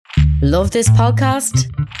Love this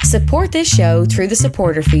podcast? Support this show through the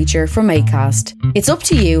supporter feature from Acast. It's up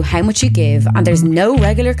to you how much you give and there's no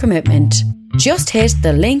regular commitment. Just hit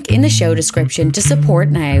the link in the show description to support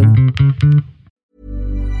now.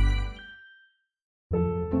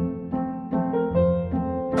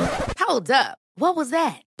 Hold up. What was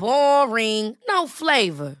that? Boring. No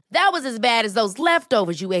flavor. That was as bad as those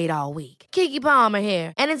leftovers you ate all week. Keke Palmer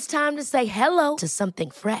here. And it's time to say hello to something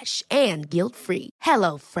fresh and guilt-free.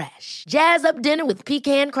 Hello Fresh. Jazz up dinner with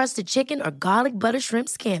pecan-crusted chicken or garlic butter shrimp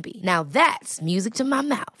scampi. Now that's music to my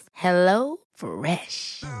mouth. Hello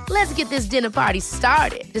Fresh. Let's get this dinner party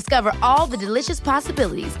started. Discover all the delicious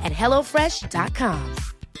possibilities at HelloFresh.com.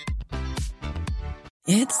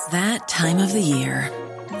 It's that time of the year.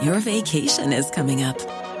 Your vacation is coming up.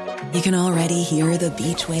 You can already hear the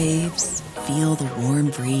beach waves, feel the warm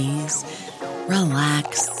breeze,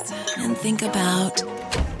 relax, and think about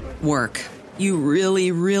work. You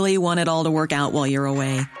really, really want it all to work out while you're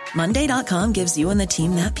away. Monday.com gives you and the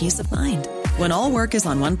team that peace of mind. When all work is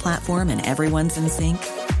on one platform and everyone's in sync,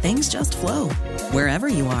 things just flow. Wherever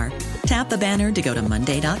you are, tap the banner to go to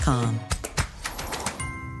Monday.com.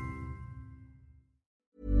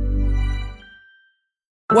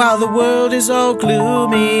 While the world is all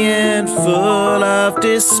gloomy and full of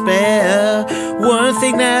despair, one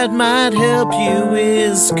thing that might help you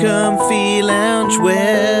is comfy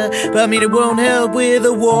loungewear. But I mean, it won't help with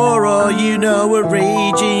a war or, a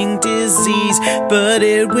raging disease, but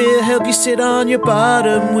it will help you sit on your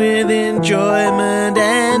bottom with enjoyment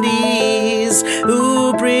and ease.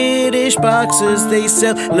 Ooh, British Boxers, they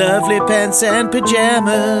sell lovely pants and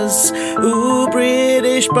pajamas. Ooh,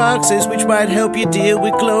 British Boxers, which might help you deal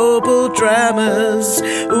with global dramas.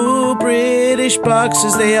 Ooh, British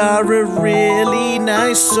Boxers, they are a really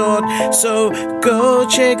nice sort. So go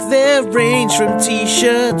check their range from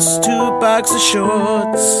t-shirts to boxer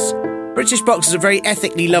shorts. British Boxers are a very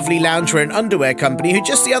ethically lovely loungewear and underwear company who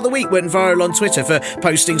just the other week went viral on Twitter for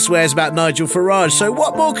posting swears about Nigel Farage, so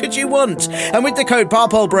what more could you want? And with the code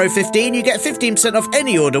PARPOLBRO15 you get 15% off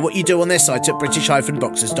any order what you do on their site at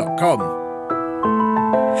british-boxers.com.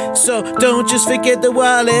 So don't just forget that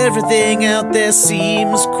while everything out there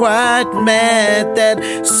seems quite mad,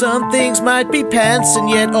 that some things might be pants and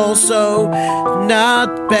yet also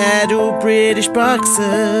not bad. Ooh, British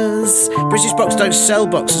Boxers. British Boxers don't sell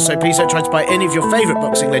boxers, so please don't try to buy any of your favourite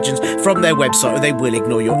boxing legends from their website or they will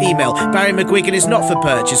ignore your email. Barry McGuigan is not for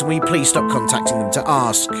purchase and will you please stop contacting them to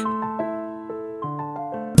ask.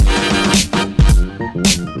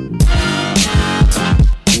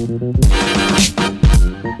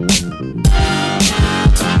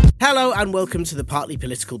 Hello and welcome to the Partly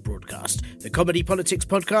Political Broadcast, the comedy politics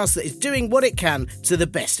podcast that is doing what it can to the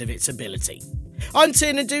best of its ability. I'm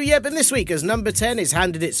Tiernan Douieb, and this week, as Number 10 is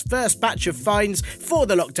handed its first batch of fines for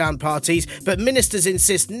the lockdown parties, but ministers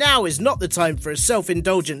insist now is not the time for a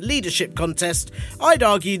self-indulgent leadership contest, I'd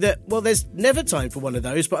argue that, well, there's never time for one of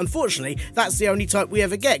those, but unfortunately, that's the only type we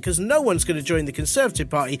ever get, because no one's going to join the Conservative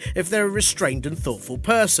Party if they're a restrained and thoughtful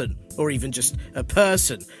person. Or even just a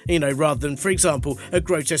person, rather than, for example, a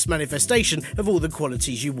grotesque manifestation of all the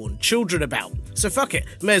qualities you warn children about. So fuck it,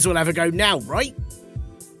 may as well have a go now, right?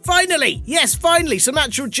 Finally, yes, finally, some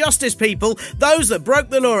actual justice people, those that broke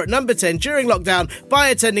the law at Number 10 during lockdown by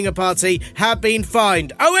attending a party, have been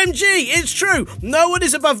fined. OMG, it's true, no one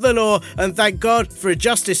is above the law, and thank God for a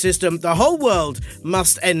justice system the whole world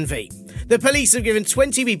must envy. The police have given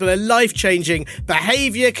 20 people a life-changing,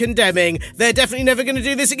 behaviour-condemning, they're definitely never going to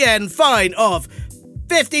do this again, fine of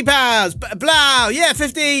 £50. Blah, yeah,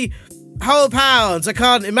 50 whole pounds. I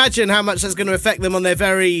can't imagine how much that's going to affect them on their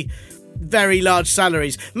very large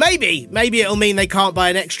salaries. Maybe it'll mean they can't buy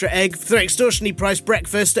an extra egg for an extortionately priced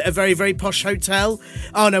breakfast at a very, very posh hotel.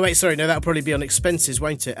 Oh, no, wait, sorry, no, that'll probably be on expenses,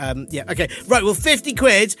 won't it? Yeah, okay. Right, well, 50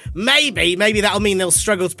 quid, maybe that'll mean they'll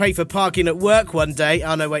struggle to pay for parking at work one day.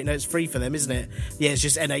 Oh, no, wait, no, it's free for them, isn't it? Yeah, it's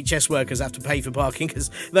just NHS workers have to pay for parking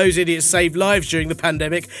because those idiots saved lives during the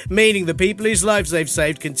pandemic, meaning the people whose lives they've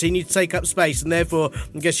saved continue to take up space, and therefore,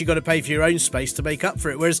 I guess you've got to pay for your own space to make up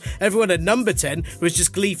for it, whereas everyone at Number 10 was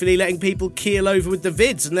just gleefully letting people keel over with the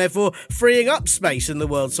vids and therefore freeing up space in the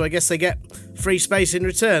world, so I guess they get free space in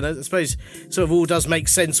return. I suppose sort of all does make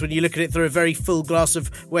sense when you look at it through a very full glass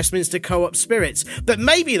of Westminster Co-op spirits. But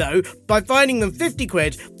maybe though, by fining them 50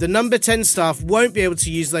 quid, the Number 10 staff won't be able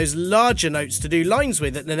to use those larger notes to do lines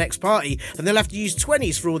with at the next party, and they'll have to use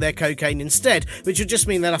 20s for all their cocaine instead, which will just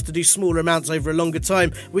mean they'll have to do smaller amounts over a longer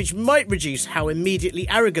time, which might reduce how immediately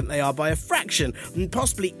arrogant they are by a fraction, and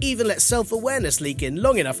possibly even let self-awareness leak in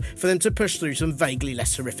long enough for them to push through some vaguely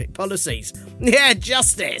less horrific policies. Yeah,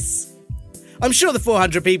 justice! I'm sure the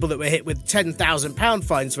 400 people that were hit with £10,000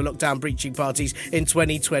 fines for lockdown breaching parties in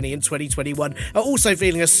 2020 and 2021 are also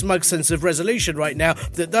feeling a smug sense of resolution right now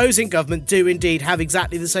that those in government do indeed have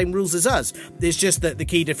exactly the same rules as us. It's just that the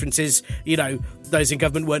key difference is, those in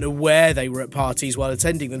government weren't aware they were at parties while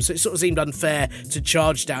attending them, so it sort of seemed unfair to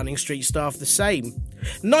charge Downing Street staff the same.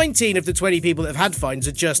 19 of the 20 people that have had fines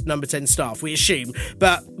are just Number 10 staff, we assume,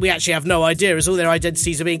 but we actually have no idea as all their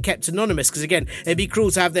identities are being kept anonymous because, again, it'd be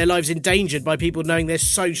cruel to have their lives endangered by people knowing they're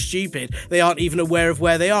so stupid they aren't even aware of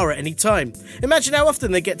where they are at any time. Imagine how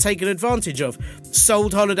often they get taken advantage of.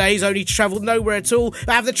 Sold holidays, only travelled nowhere at all,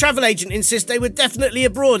 but have the travel agent insist they were definitely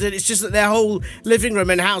abroad and it's just that their whole living room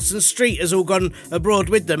and house and street has all gone abroad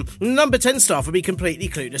with them. Number 10 staff would be completely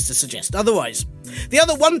clueless to suggest otherwise. The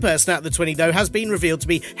other one person out of the 20, though, has been revealed to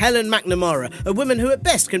be Helen McNamara, a woman who at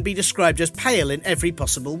best can be described as pale in every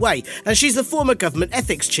possible way, and she's the former government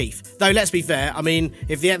ethics chief. Though, let's be fair,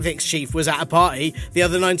 if the ethics chief was at a party, the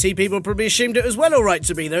other 19 people probably assumed it was well alright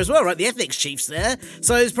to be there as well, right? The ethics chief's there,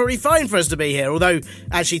 so it's probably fine for us to be here, although,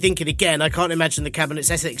 actually thinking again, I can't imagine the Cabinet's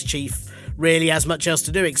ethics chief really has much else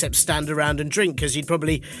to do except stand around and drink, because you'd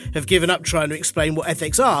probably have given up trying to explain what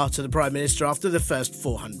ethics are to the Prime Minister after the first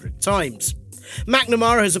 400 times.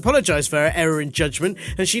 McNamara has apologised for her error in judgment,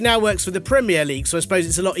 and she now works for the Premier League, so I suppose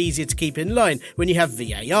it's a lot easier to keep in line when you have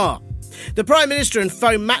VAR. The Prime Minister and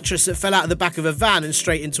foam mattress that fell out of the back of a van and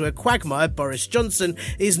straight into a quagmire, Boris Johnson,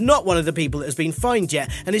 is not one of the people that has been fined yet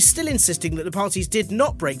and is still insisting that the parties did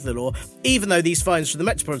not break the law, even though these fines from the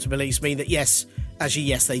Metropolitan Police mean that yes,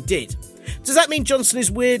 they did. Does that mean Johnson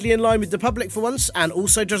is weirdly in line with the public for once and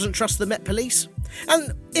also doesn't trust the Met Police?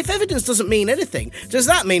 And if evidence doesn't mean anything, does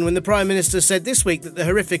that mean when the Prime Minister said this week that the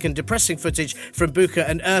horrific and depressing footage from Bucha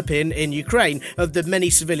and Irpin in Ukraine of the many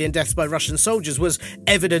civilian deaths by Russian soldiers was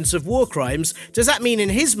evidence of war crimes, does that mean in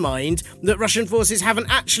his mind that Russian forces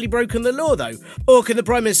haven't actually broken the law though? Or can the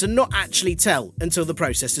Prime Minister not actually tell until the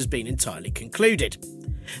process has been entirely concluded?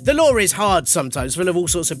 The law is hard sometimes, full of all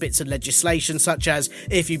sorts of bits of legislation, such as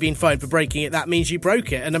if you've been fined for breaking it, that means you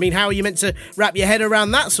broke it. And how are you meant to wrap your head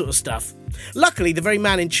around that sort of stuff? Luckily, the very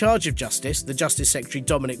man in charge of justice, the Justice Secretary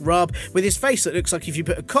Dominic Raab, with his face that looks like if you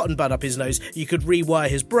put a cotton bud up his nose, you could rewire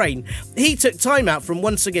his brain, he took time out from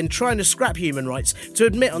once again trying to scrap human rights to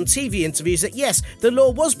admit on TV interviews that yes, the law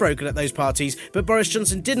was broken at those parties, but Boris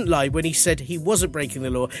Johnson didn't lie when he said he wasn't breaking the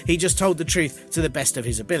law, he just told the truth to the best of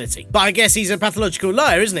his ability. But I guess he's a pathological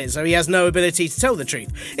liar, isn't it? So he has no ability to tell the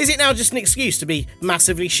truth. Is it now just an excuse to be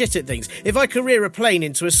massively shit at things? If I career a plane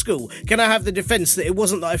into a school, can I have the defence that it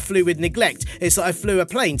wasn't that I flew with neglect, it's that I flew a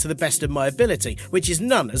plane to the best of my ability, which is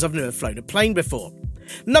none, as I've never flown a plane before.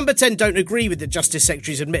 Number 10 don't agree with the Justice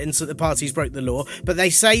Secretary's admittance that the parties broke the law, but they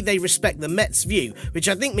say they respect the Met's view, which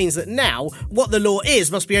I think means that now what the law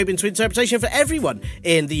is must be open to interpretation for everyone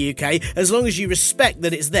in the UK, as long as you respect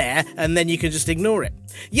that it's there and then you can just ignore it.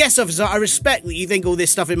 Yes, officer, I respect that you think all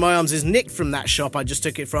this stuff in my arms is nicked from that shop I just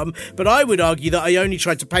took it from, but I would argue that I only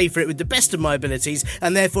tried to pay for it with the best of my abilities,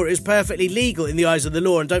 and therefore it is perfectly legal in the eyes of the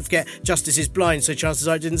law, and don't forget, justice is blind, so chances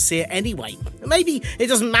are I didn't see it anyway. Maybe it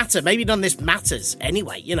doesn't matter, maybe none of this matters anyway.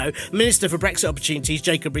 Minister for Brexit Opportunities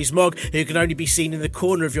Jacob Rees-Mogg, who can only be seen in the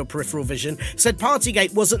corner of your peripheral vision, said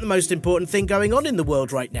Partygate wasn't the most important thing going on in the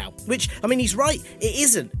world right now, which, he's right, it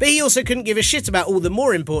isn't. But he also couldn't give a shit about all the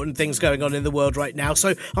more important things going on in the world right now,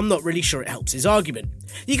 so I'm not really sure it helps his argument.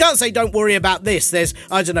 You can't say don't worry about this, there's,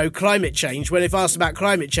 climate change, when if asked about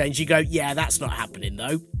climate change you go, yeah, that's not happening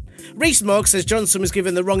though. Rees-Mogg says Johnson was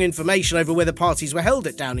given the wrong information over where the parties were held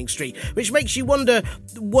at Downing Street, which makes you wonder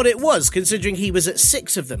what it was, considering he was at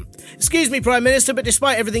 6 of them. Excuse me, Prime Minister, but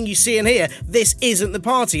despite everything you see and hear, this isn't the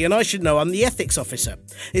party, and I should know I'm the ethics officer.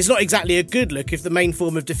 It's not exactly a good look if the main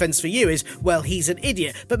form of defence for you is, well, he's an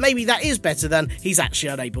idiot, but maybe that is better than he's actually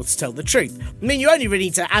unable to tell the truth. You only really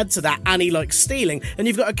need to add to that Annie likes stealing, and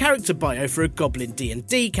you've got a character bio for a Goblin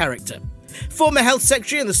D&D character. Former Health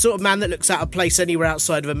Secretary and the sort of man that looks out of place anywhere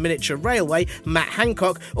outside of a miniature railway, Matt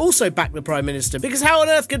Hancock, also backed the Prime Minister, because how on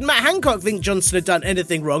earth could Matt Hancock think Johnson had done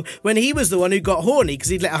anything wrong when he was the one who got horny because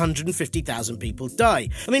he'd let 150,000 people die?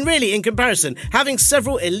 Really, in comparison, having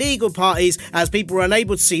several illegal parties as people were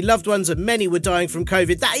unable to see loved ones and many were dying from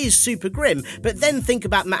COVID, that is super grim, but then think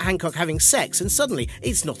about Matt Hancock having sex and suddenly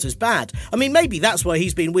it's not as bad. Maybe that's why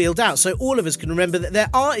he's been wheeled out, so all of us can remember that there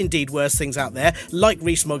are indeed worse things out there, like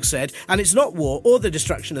Rees-Mogg said, and it's not war or the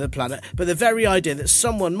destruction of the planet, but the very idea that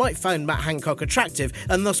someone might find Matt Hancock attractive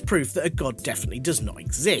and thus proof that a god definitely does not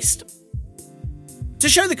exist. To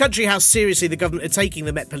show the country how seriously the government are taking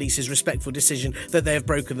the Met Police's respectful decision that they have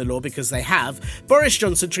broken the law, because they have, Boris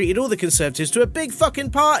Johnson treated all the Conservatives to a big fucking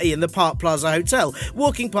party in the Park Plaza Hotel,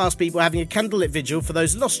 walking past people having a candlelit vigil for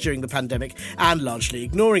those lost during the pandemic and largely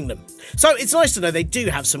ignoring them. So it's nice to know they do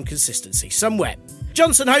have some consistency somewhere.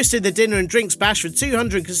 Johnson hosted the dinner and drinks bash for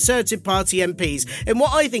 200 Conservative Party MPs in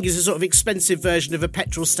what I think is a sort of expensive version of a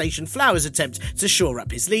petrol station flowers attempt to shore up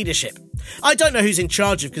his leadership. I don't know who's in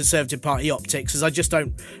charge of Conservative Party optics, as I just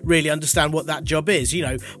don't really understand what that job is. You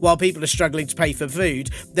know, while people are struggling to pay for food,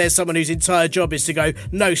 there's someone whose entire job is to go,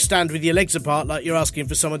 no, stand with your legs apart like you're asking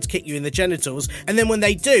for someone to kick you in the genitals, and then when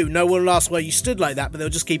they do, no one will ask why you stood like that, but they'll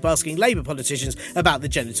just keep asking Labour politicians about the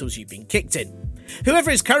genitals you've been kicked in.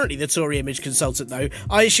 Whoever is currently the Tory image consultant, though,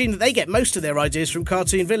 I assume that they get most of their ideas from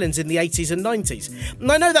cartoon villains in the 80s and 90s.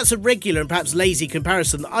 And I know that's a regular and perhaps lazy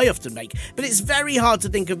comparison that I often make, but it's very hard to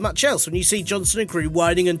think of much else when you see Johnson and crew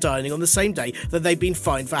whining and dining on the same day that they've been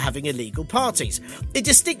fined for having illegal parties. It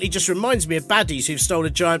distinctly just reminds me of baddies who've stole a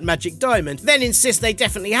giant magic diamond, then insist they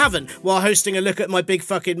definitely haven't, while hosting a look at my big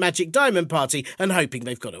fucking magic diamond party and hoping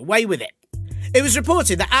they've got away with it. It was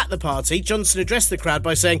reported that at the party, Johnson addressed the crowd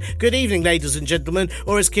by saying, "Good evening, ladies and gentlemen,"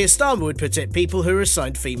 or as Keir Starmer would put it, people who are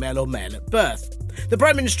assigned female or male at birth. The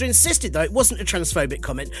Prime Minister insisted, though, it wasn't a transphobic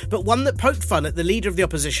comment, but one that poked fun at the leader of the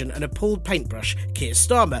opposition and a pulled paintbrush, Keir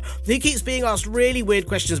Starmer, who keeps being asked really weird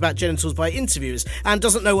questions about genitals by interviewers and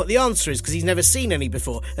doesn't know what the answer is because he's never seen any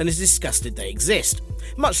before and is disgusted they exist,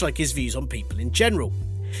 much like his views on people in general.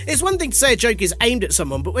 It's one thing to say a joke is aimed at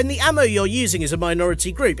someone, but when the ammo you're using is a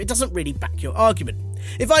minority group, it doesn't really back your argument.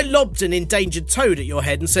 If I lobbed an endangered toad at your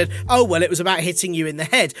head and said, "Oh, well, it was about hitting you in the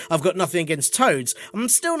head, I've got nothing against toads," I'm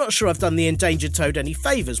still not sure I've done the endangered toad any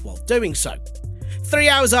favours while doing so. 3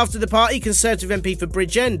 hours after the party, Conservative MP for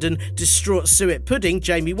Bridgend and distraught suet pudding,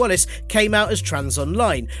 Jamie Wallace, came out as trans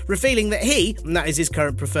online, revealing that he, and that is his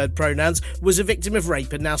current preferred pronouns, was a victim of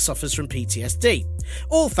rape and now suffers from PTSD.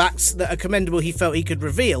 All facts that are commendable he felt he could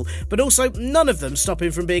reveal, but also none of them stop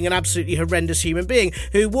him from being an absolutely horrendous human being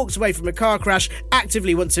who walked away from a car crash,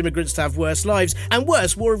 actively wants immigrants to have worse lives, and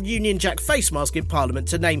worse, wore a Union Jack face mask in Parliament,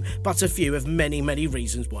 to name but a few of many, many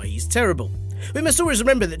reasons why he's terrible. We must always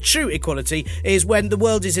remember that true equality is when the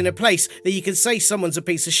world is in a place that you can say someone's a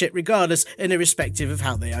piece of shit regardless and irrespective of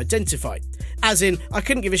how they identify. As in, I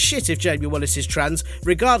couldn't give a shit if Jamie Wallace is trans,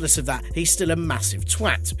 regardless of that, he's still a massive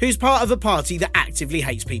twat, who's part of a party that actively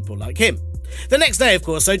hates people like him. The next day, of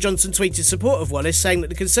course, though, Johnson tweeted support of Wallace, saying that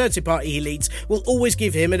the Conservative Party he leads will always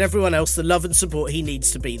give him and everyone else the love and support he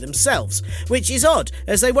needs to be themselves. Which is odd,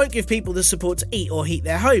 as they won't give people the support to eat or heat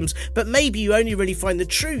their homes, but maybe you only really find the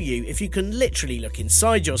true you if you can literally look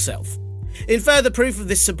inside yourself. In further proof of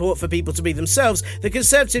this support for people to be themselves, the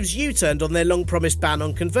Conservatives U-turned on their long-promised ban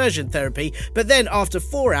on conversion therapy, but then after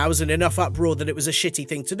 4 hours and enough uproar that it was a shitty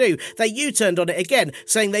thing to do, they U-turned on it again,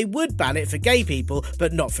 saying they would ban it for gay people,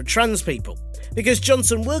 but not for trans people. Because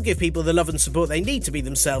Johnson will give people the love and support they need to be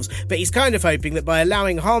themselves, but he's kind of hoping that by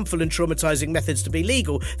allowing harmful and traumatising methods to be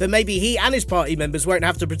legal, that maybe he and his party members won't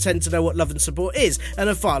have to pretend to know what love and support is, and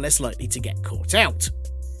are far less likely to get caught out.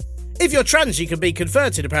 If you're trans, you can be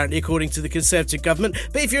converted, apparently, according to the Conservative government,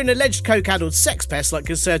 but if you're an alleged coke-addled sex pest like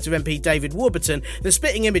Conservative MP David Warburton, the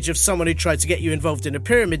spitting image of someone who tried to get you involved in a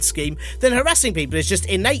pyramid scheme, then harassing people is just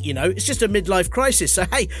innate, you know, it's just a midlife crisis, so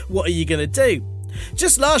hey, what are you going to do?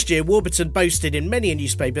 Just last year, Warburton boasted in many a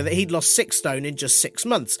newspaper that he'd lost 6 stone in just 6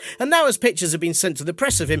 months, and now as pictures have been sent to the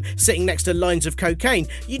press of him sitting next to lines of cocaine,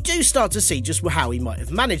 you do start to see just how he might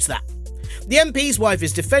have managed that. The MP's wife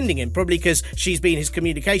is defending him, probably because she's been his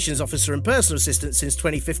communications officer and personal assistant since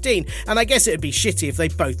 2015, and I guess it'd be shitty if they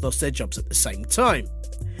both lost their jobs at the same time.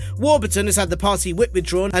 Warburton has had the party whip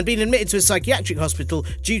withdrawn and been admitted to a psychiatric hospital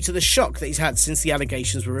due to the shock that he's had since the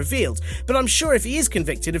allegations were revealed, but I'm sure if he is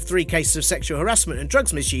convicted of 3 cases of sexual harassment and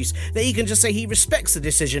drugs misuse, that he can just say he respects the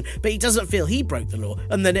decision, but he doesn't feel he broke the law,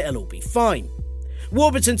 and then it'll all be fine.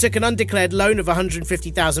 Warburton took an undeclared loan of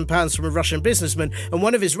 £150,000 from a Russian businessman, and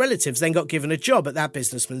one of his relatives then got given a job at that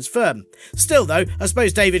businessman's firm. Still though, I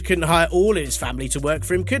suppose David couldn't hire all in his family to work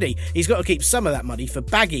for him, could he? He's got to keep some of that money for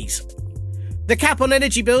baggies. The cap on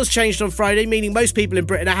energy bills changed on Friday, meaning most people in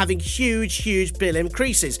Britain are having huge bill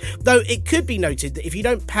increases. Though it could be noted that if you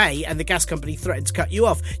don't pay and the gas company threatens to cut you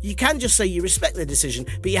off, you can just say you respect the decision,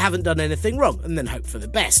 but you haven't done anything wrong, and then hope for the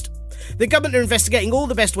best. The government are investigating all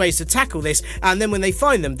the best ways to tackle this, and then when they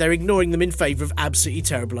find them, they're ignoring them in favour of absolutely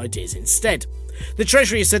terrible ideas instead. The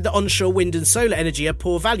Treasury has said that onshore wind and solar energy are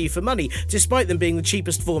poor value for money, despite them being the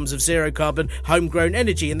cheapest forms of zero-carbon, homegrown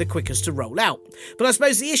energy and the quickest to roll out. But I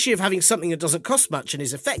suppose the issue of having something that doesn't cost much and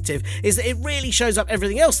is effective is that it really shows up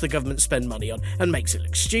everything else the government spend money on and makes it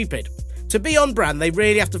look stupid. To be on brand, they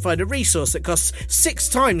really have to find a resource that costs 6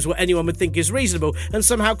 times what anyone would think is reasonable and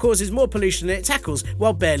somehow causes more pollution than it tackles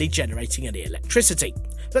while barely generating any electricity.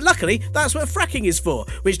 But luckily, that's what fracking is for,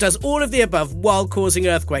 which does all of the above while causing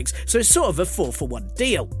earthquakes, so it's sort of a 4-for-1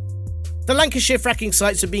 deal. The Lancashire fracking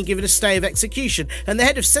sites have been given a stay of execution, and the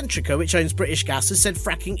head of Centrica, which owns British Gas, has said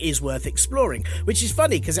fracking is worth exploring, which is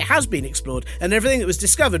funny because it has been explored and everything that was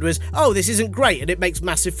discovered was, oh, this isn't great and it makes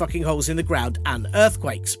massive fucking holes in the ground and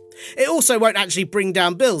earthquakes. It also won't actually bring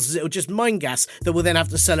down bills, as it will just mine gas that we'll then have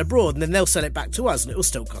to sell abroad, and then they'll sell it back to us and it will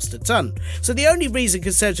still cost a ton. So the only reason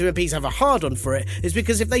Conservative MPs have a hard-on for it is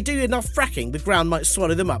because if they do enough fracking, the ground might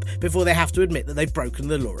swallow them up before they have to admit that they've broken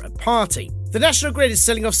the law at party. The National Grid is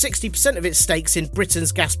selling off 60% of its stakes in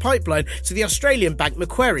Britain's gas pipeline to the Australian bank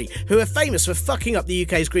Macquarie, who are famous for fucking up the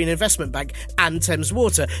UK's Green Investment Bank and Thames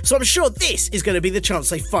Water, so I'm sure this is going to be the chance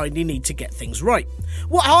they finally need to get things right.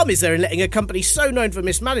 What harm is there in letting a company so known for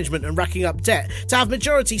mismanagement and racking up debt to have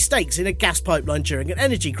majority stakes in a gas pipeline during an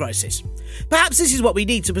energy crisis? Perhaps this is what we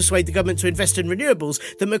need to persuade the government to invest in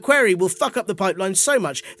renewables, that Macquarie will fuck up the pipeline so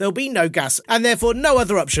much there'll be no gas and therefore no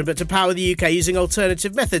other option but to power the UK using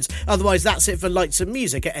alternative methods, otherwise that's it for lights and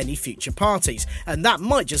music at any future parties, and that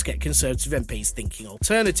might just get Conservative MPs thinking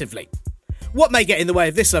alternatively. What may get in the way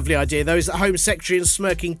of this lovely idea, though, is that Home Secretary and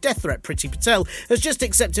smirking death threat Priti Patel has just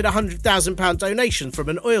accepted a £100,000 donation from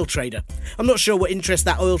an oil trader. I'm not sure what interest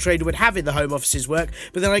that oil trader would have in the Home Office's work,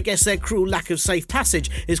 but then I guess their cruel lack of safe passage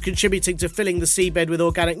is contributing to filling the seabed with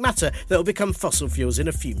organic matter that will become fossil fuels in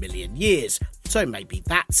a few million years. So maybe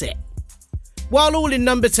that's it. While all in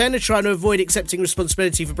Number 10 are trying to avoid accepting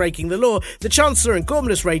responsibility for breaking the law, the Chancellor and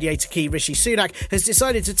Gormless radiator key Rishi Sunak has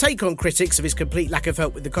decided to take on critics of his complete lack of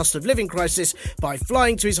help with the cost of living crisis by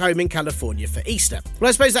flying to his home in California for Easter. Well,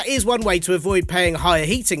 I suppose that is one way to avoid paying higher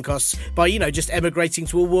heating costs by, just emigrating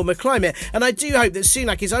to a warmer climate, and I do hope that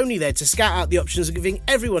Sunak is only there to scout out the options of giving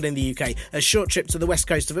everyone in the UK a short trip to the west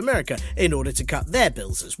coast of America in order to cut their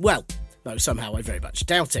bills as well. Though somehow I very much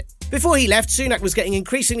doubt it. Before he left, Sunak was getting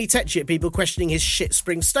increasingly tetchy at people questioning his shit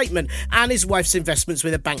spring statement and his wife's investments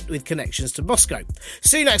with a bank with connections to Moscow.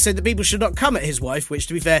 Sunak said that people should not come at his wife, which,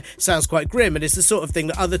 to be fair, sounds quite grim and is the sort of thing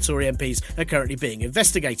that other Tory MPs are currently being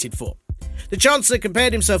investigated for. The Chancellor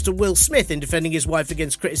compared himself to Will Smith in defending his wife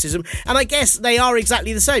against criticism, and I guess they are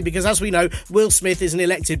exactly the same because, as we know, Will Smith is an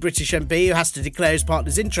elected British MP who has to declare his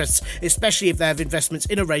partner's interests, especially if they have investments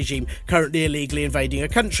in a regime currently illegally invading a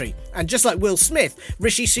country. And just like Will Smith,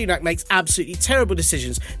 Rishi Sunak makes absolutely terrible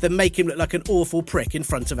decisions that make him look like an awful prick in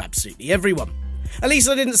front of absolutely everyone. At least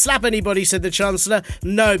I didn't slap anybody, said the Chancellor.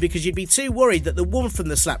 No, because you'd be too worried that the warmth from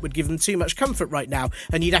the slap would give them too much comfort right now,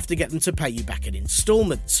 and you'd have to get them to pay you back in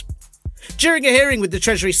instalments. During a hearing with the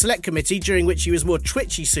Treasury Select Committee, during which he was more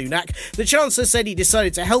twitchy Sunak, the Chancellor said he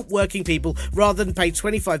decided to help working people rather than pay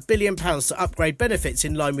 £25 billion to upgrade benefits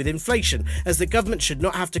in line with inflation, as the government should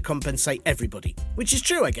not have to compensate everybody. Which is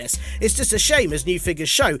true, I guess. It's just a shame, as new figures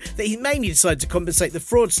show, that he mainly decided to compensate the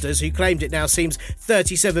fraudsters who claimed it now seems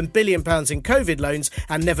 £37 billion in COVID loans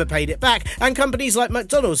and never paid it back, and companies like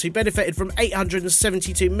McDonald's who benefited from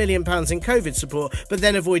 £872 million in COVID support but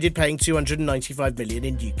then avoided paying £295 million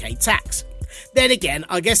in UK tax. Then again,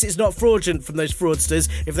 I guess it's not fraudulent from those fraudsters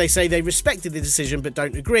if they say they respected the decision but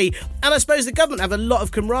don't agree, and I suppose the government have a lot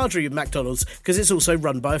of camaraderie with McDonald's because it's also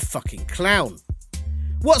run by a fucking clown.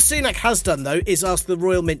 What Sunak has done, though, is ask the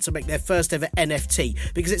Royal Mint to make their first ever NFT,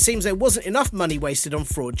 because it seems there wasn't enough money wasted on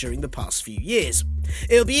fraud during the past few years.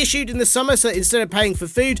 It'll be issued in the summer, so instead of paying for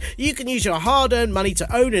food, you can use your hard-earned money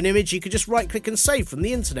to own an image you can just right-click and save from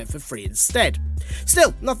the internet for free instead.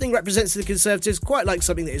 Still, nothing represents the Conservatives quite like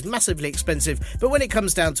something that is massively expensive, but when it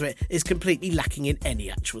comes down to it, is completely lacking in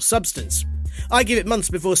any actual substance. I give it months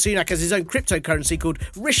before Sunak has his own cryptocurrency called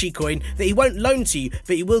Rishi Coin that he won't loan to you,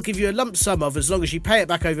 but he will give you a lump sum of as long as you pay it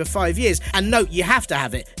back over 5 years. And note, you have to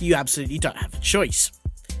have it. You absolutely don't have a choice.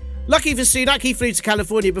 Lucky for Sunak, he flew to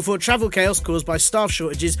California before travel chaos caused by staff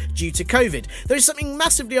shortages due to COVID. There is something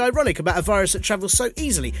massively ironic about a virus that travels so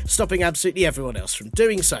easily, stopping absolutely everyone else from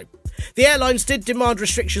doing so. The airlines did demand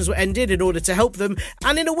restrictions were ended in order to help them,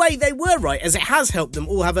 and in a way they were right, as it has helped them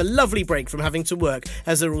all have a lovely break from having to work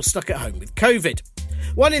as they're all stuck at home with COVID.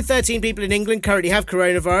 1 in 13 people in England currently have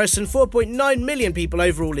coronavirus and 4.9 million people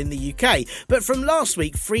overall in the UK, but from last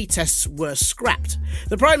week, free tests were scrapped.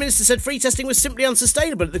 The Prime Minister said free testing was simply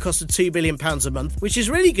unsustainable at the cost of £2 billion a month, which is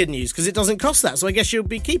really good news because it doesn't cost that, so I guess you'll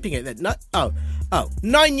be keeping it then. No? Oh.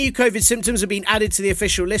 9 new COVID symptoms have been added to the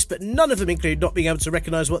official list, but none of them include not being able to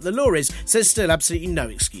recognise what the law is, so there's still absolutely no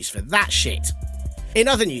excuse for that shit. In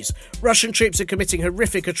other news, Russian troops are committing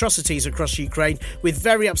horrific atrocities across Ukraine, with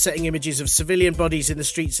very upsetting images of civilian bodies in the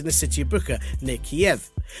streets in the city of Bucha, near Kiev.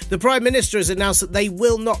 The Prime Minister has announced that they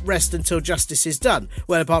will not rest until justice is done,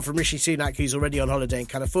 well, apart from Rishi Sunak, who's already on holiday in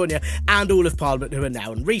California, and all of Parliament, who are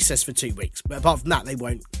now on recess for 2 weeks. But apart from that, they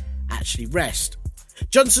won't actually rest.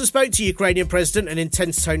 Johnson spoke to Ukrainian President and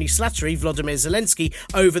intense Tony Slattery, Volodymyr Zelensky,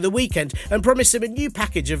 over the weekend and promised him a new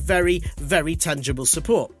package of very, very tangible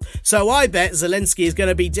support. So I bet Zelensky is going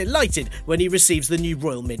to be delighted when he receives the new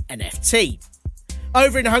Royal Mint NFT.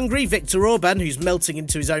 Over in Hungary, Viktor Orban, who's melting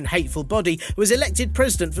into his own hateful body, was elected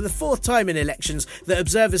president for the 4th time in elections that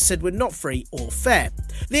observers said were not free or fair.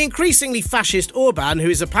 The increasingly fascist Orban, who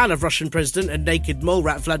is a pal of Russian President and naked mole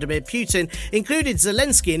rat Vladimir Putin, included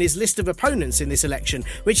Zelensky in his list of opponents in this election,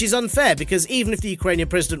 which is unfair because even if the Ukrainian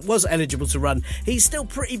president was eligible to run, he's still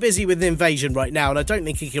pretty busy with the invasion right now, and I don't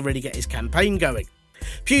think he can really get his campaign going.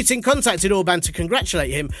 Putin contacted Orban to congratulate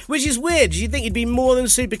him, which is weird. You'd think he'd be more than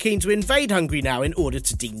super keen to invade Hungary now in order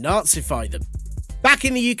to denazify them. Back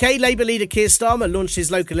in the UK, Labour leader Keir Starmer launched his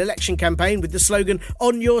local election campaign with the slogan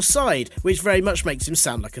 "On Your Side," which very much makes him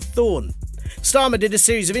sound like a thorn. Starmer did a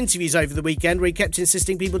series of interviews over the weekend where he kept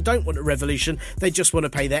insisting people don't want a revolution, they just want to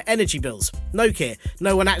pay their energy bills. No, Keir,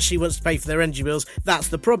 no one actually wants to pay for their energy bills, that's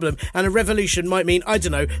the problem, and a revolution might mean, I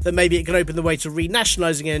don't know, that maybe it can open the way to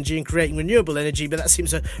renationalising energy and creating renewable energy, but that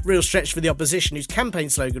seems a real stretch for the opposition, whose campaign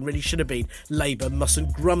slogan really should have been "Labour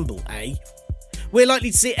mustn't grumble, eh?" We're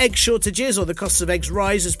likely to see egg shortages or the costs of eggs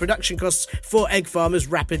rise as production costs for egg farmers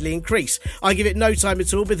rapidly increase. I give it no time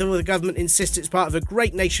at all before the government insists it's part of a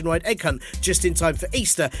great nationwide egg hunt just in time for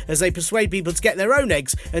Easter as they persuade people to get their own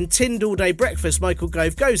eggs, and tinned all-day breakfast Michael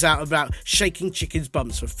Gove goes out about shaking chickens'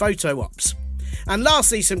 bums for photo ops. And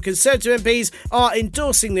lastly, some Conservative MPs are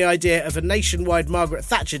endorsing the idea of a nationwide Margaret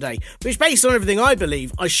Thatcher Day, which, based on everything I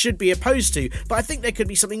believe, I should be opposed to, but I think there could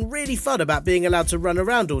be something really fun about being allowed to run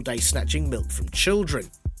around all day snatching milk from children.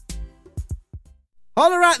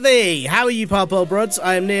 Holler at thee! How are you, Parpole Brods?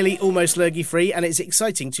 I am nearly almost lurgy-free, and it's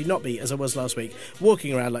exciting to not be, as I was last week,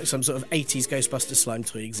 walking around like some sort of 80s Ghostbuster slime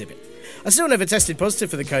toy exhibit. I still never tested positive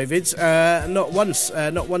for the COVIDs, not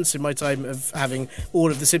once in my time of having all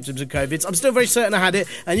of the symptoms of COVIDs. I'm still very certain I had it,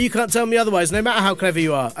 and you can't tell me otherwise, no matter how clever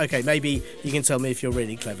you are. Okay, maybe you can tell me if you're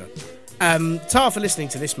really clever. Tar for listening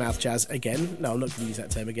to this mouth jazz again. No, I'm not going to use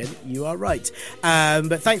that term again. You are right.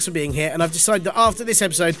 But thanks for being here. And I've decided that after this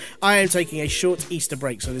episode, I am taking a short Easter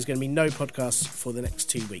break. So there's going to be no podcasts for the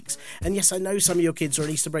next 2 weeks. And yes, I know some of your kids are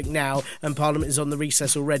on Easter break now and Parliament is on the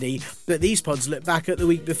recess already. But these pods look back at the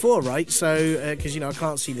week before, right? So, because, I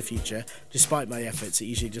can't see the future. Despite my efforts, it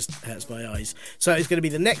usually just hurts my eyes. So it's going to be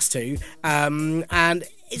the next two. And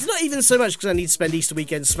it's not even so much because I need to spend Easter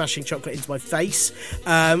weekend smashing chocolate into my face.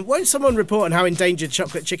 Won't someone report on how endangered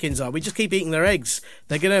chocolate chickens are? We just keep eating their eggs.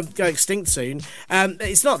 They're going to go extinct soon.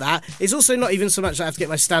 It's not that. It's also not even so much that I have to get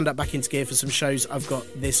my stand-up back into gear for some shows I've got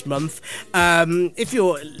this month. If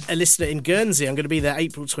you're a listener in Guernsey, I'm going to be there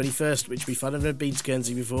April 21st, which will be fun. I've never been to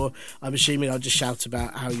Guernsey before. I'm assuming I'll just shout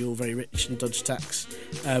about how you're very rich and dodge tax.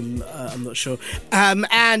 I'm not sure.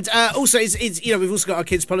 Also, it's we've also got our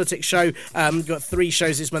Kids Politics show. We've got 3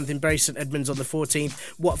 shows this month in Bury St Edmunds on the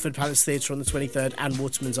 14th, Watford Palace Theatre on the 23rd, and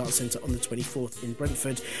Waterman's Arts Centre on the 24th in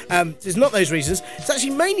Brentford. It's not those reasons. It's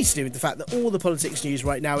actually mainly to do with the fact that all the politics news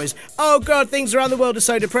right now is, oh God, things around the world are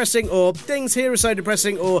so depressing, or things here are so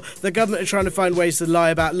depressing, or the government are trying to find ways to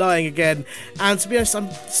lie about lying again. And to be honest,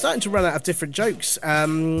 I'm starting to run out of different jokes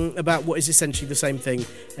about what is essentially the same thing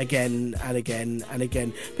again and again and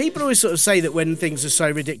again. People always sort of say that when things are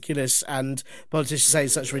so ridiculous and politicians say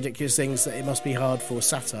such ridiculous things that it must be hard for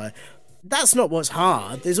satire. That's not what's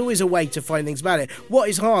hard. There's always a way to find things about it. What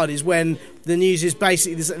is hard is when the news is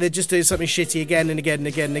basically they're just doing something shitty again and again and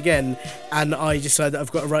again and again, and I decide that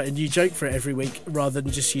I've got to write a new joke for it every week rather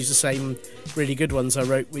than just use the same really good ones I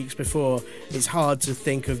wrote weeks before. It's hard to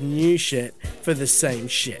think of new shit for the same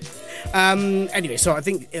shit. Anyway, so I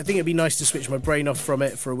think it'd be nice to switch my brain off from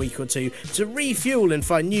it for a week or two to refuel and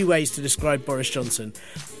find new ways to describe Boris Johnson.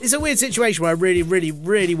 It's a weird situation where I really, really,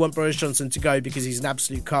 really want Boris Johnson to go because he's an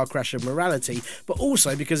absolute car crash of morality, but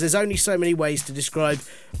also because there's only so many ways to describe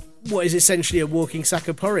what is essentially a walking sack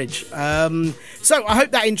of porridge. So I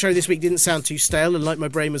hope that intro this week didn't sound too stale and like my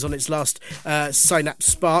brain was on its last synapse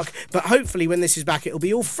spark, but hopefully when this is back it'll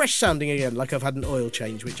be all fresh sounding again, like I've had an oil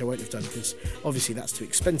change, which I won't have done because obviously that's too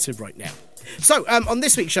expensive right now. So, on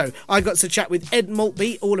this week's show, I got to chat with Ed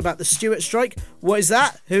Maltby all about the Stewart strike. What is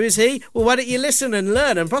that? Who is he? Well, why don't you listen and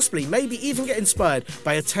learn and possibly maybe even get inspired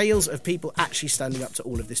by tales of people actually standing up to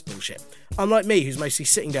all of this bullshit. Unlike me, who's mostly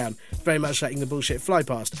sitting down, very much letting the bullshit fly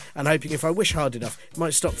past and hoping if I wish hard enough, it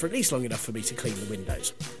might stop for at least long enough for me to clean the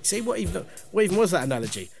windows. See, what even was that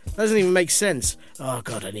analogy? That doesn't even make sense. Oh,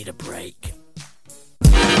 God, I need a break.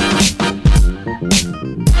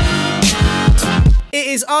 It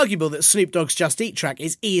is arguable that Snoop Dogg's Just Eat track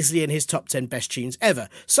is easily in his top 10 best tunes ever.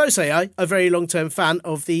 So say I, a very long-term fan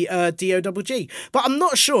of the D-O-G-G. But I'm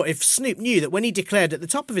not sure if Snoop knew that when he declared at the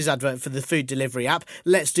top of his advert for the food delivery app,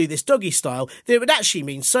 "Let's do this doggy style," that it would actually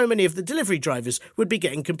mean so many of the delivery drivers would be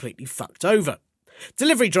getting completely fucked over.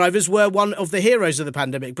 Delivery drivers were one of the heroes of the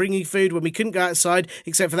pandemic, bringing food when we couldn't go outside,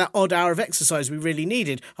 except for that odd hour of exercise we really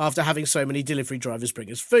needed after having so many delivery drivers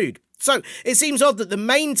bring us food. So it seems odd that the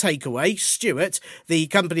main takeaway, Stewart, the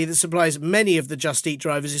company that supplies many of the Just Eat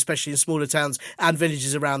drivers, especially in smaller towns and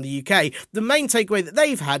villages around the UK, the main takeaway that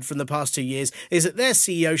they've had from the past 2 years is that their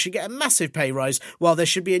CEO should get a massive pay rise, while there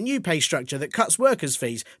should be a new pay structure that cuts workers'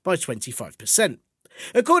 fees by 25%.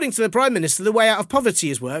 According to the Prime Minister, the way out of poverty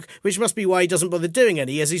is work, which must be why he doesn't bother doing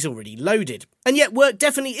any, as he's already loaded. And yet work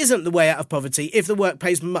definitely isn't the way out of poverty if the work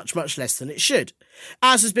pays much, much less than it should.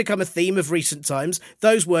 As has become a theme of recent times,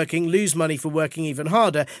 those working lose money for working even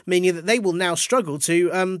harder, meaning that they will now struggle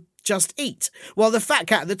to, just eat, while the fat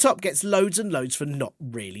cat at the top gets loads and loads for not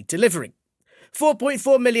really delivering.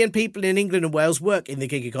 4.4 million people in England and Wales work in the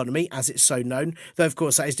gig economy, as it's so known, though of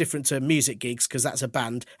course that is different to music gigs because that's a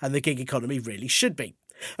band and the gig economy really should be.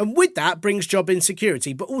 And with that brings job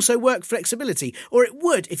insecurity, but also work flexibility, or it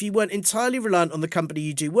would if you weren't entirely reliant on the company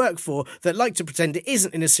you do work for that like to pretend it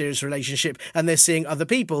isn't in a serious relationship and they're seeing other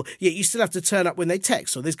people, yet you still have to turn up when they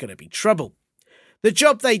text or there's going to be trouble. The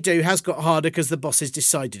job they do has got harder because the bosses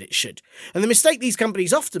decided it should. And the mistake these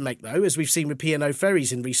companies often make, though, as we've seen with P&O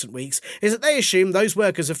Ferries in recent weeks, is that they assume those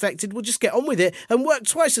workers affected will just get on with it and work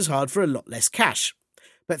twice as hard for a lot less cash.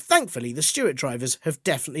 But thankfully, the Stewart drivers have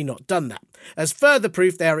definitely not done that, as further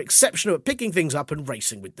proof they are exceptional at picking things up and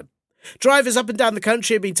racing with them. Drivers up and down the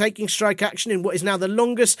country have been taking strike action in what is now the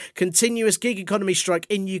longest continuous gig economy strike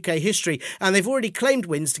in UK history, and they've already claimed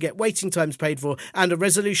wins to get waiting times paid for and a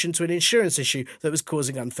resolution to an insurance issue that was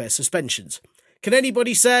causing unfair suspensions. Can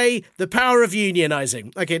anybody say the power of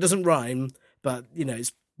unionising? Okay, it doesn't rhyme, but,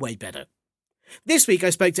 it's way better. This week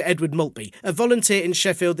I spoke to Edward Maltby, a volunteer in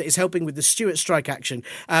Sheffield that is helping with the Stewart strike action,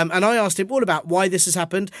 and I asked him all about why this has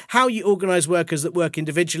happened, how you organise workers that work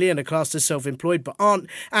individually and are classed as self-employed but aren't,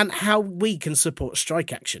 and how we can support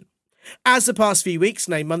strike action. As the past few weeks,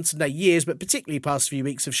 nay months, nay years, but particularly past few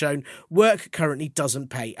weeks have shown, work currently doesn't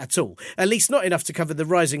pay at all, at least not enough to cover the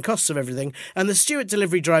rising costs of everything, and the Stewart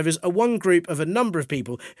delivery drivers are one group of a number of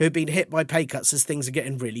people who have been hit by pay cuts as things are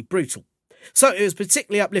getting really brutal. So it was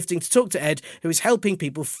particularly uplifting to talk to Ed, who is helping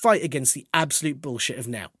people fight against the absolute bullshit of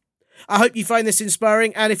now. I hope you find this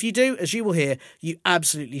inspiring, and if you do, as you will hear, you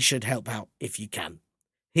absolutely should help out if you can.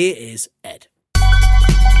 Here is Ed.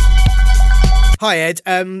 Hi, Ed.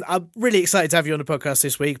 I'm really excited to have you on the podcast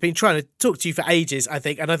this week. Been trying to talk to you for ages, I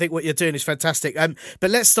think, and I think what you're doing is fantastic. But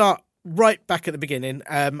let's start right back at the beginning,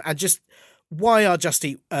 and just why are Just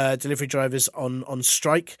Eat delivery drivers on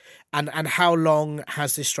strike, and how long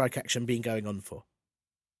has this strike action been going on for?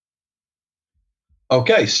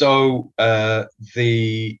 Okay, so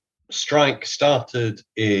the strike started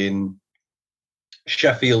in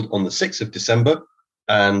Sheffield on the 6th of December,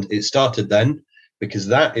 and it started then because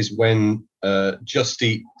that is when Just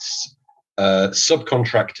Eat's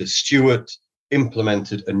subcontractor Stewart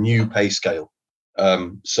implemented a new pay scale.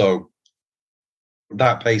 So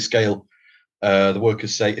that pay scale, the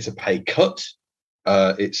workers say, is a pay cut.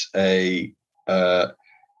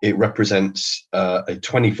 It represents a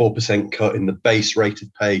 24% cut in the base rate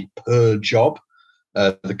of pay per job.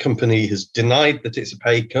 The company has denied that it's a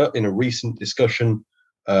pay cut in a recent discussion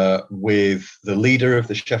with the leader of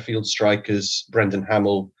the Sheffield strikers, Brendan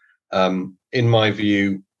Hamill. In my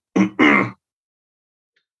view, who's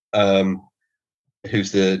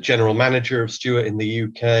the general manager of Stewart in the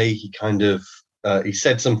UK, he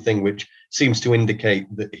said something which seems to indicate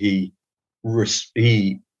that he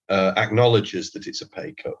acknowledges that it's a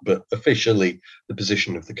pay cut, but officially the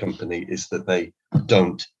position of the company is that they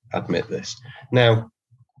don't admit this. Now,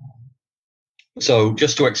 so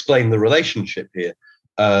just to explain the relationship here,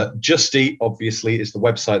 Just Eat obviously is the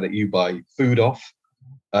website that you buy food off,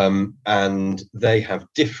 and they have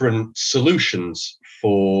different solutions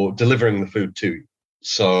for delivering the food to you.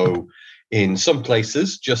 So in some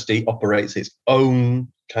places, Just Eat operates its own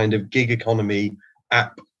kind of gig economy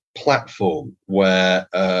app platform where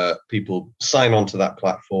people sign onto that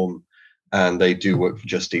platform and they do work for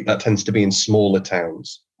Just Eat. That tends to be in smaller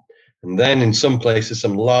towns. And then in some places,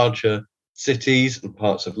 some larger cities and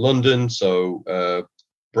parts of London, so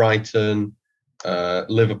Brighton,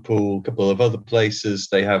 Liverpool, a couple of other places,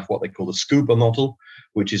 they have what they call the scuba model,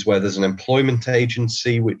 which is where there's an employment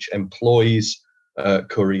agency which employs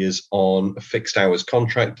couriers on a fixed hours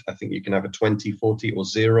contract. I think you can have a 20, 40 or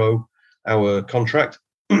 0 hour contract.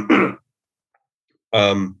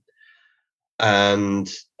 And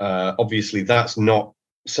obviously that's not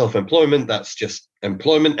self-employment, that's just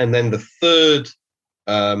employment. And then the third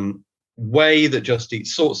way that Just Eat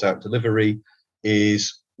sorts out delivery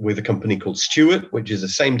is with a company called Stuart, which is a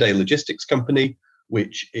same-day logistics company,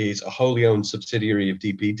 which is a wholly owned subsidiary of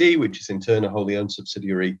DPD, which is in turn a wholly owned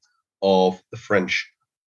subsidiary of the French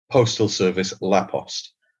postal service La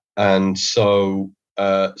Poste. And so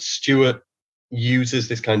Stuart uses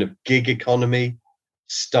this kind of gig economy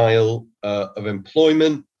style of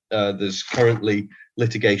employment. There's currently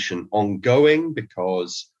litigation ongoing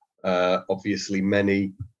because obviously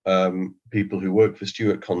many people who work for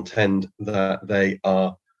Stuart contend that they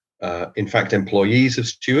are in fact employees of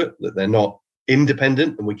Stuart, that they're not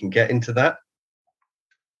independent, and we can get into that.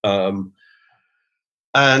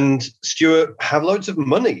 And Stuart have loads of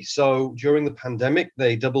money. So during the pandemic,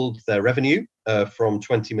 they doubled their revenue from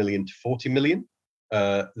 20 million to 40 million.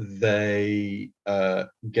 They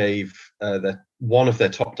gave one of their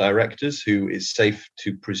top directors, who is safe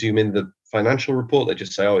to presume in the financial report, they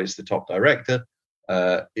just say, oh, it's the top director.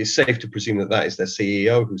 It's safe to presume that that is their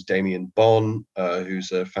CEO, who's Damien Bon,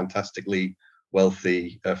 who's a fantastically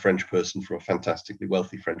wealthy French person from a fantastically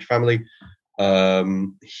wealthy French family.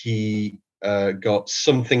 He got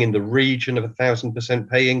something in the region of 1,000%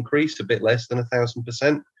 pay increase, a bit less than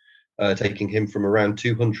 1,000%, taking him from around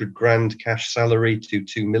 200 grand cash salary to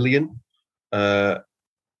 2 million. And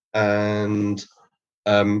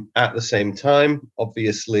at the same time,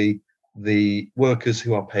 obviously, the workers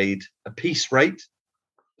who are paid a piece rate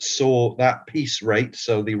saw that piece rate,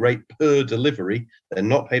 so the rate per delivery, they're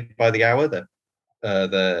not paid by the hour, they're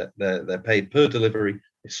paid per delivery.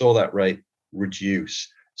 They saw that rate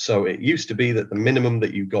reduce. So it used to be that the minimum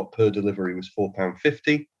that you got per delivery was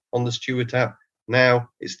 £4.50 on the Stuart app. Now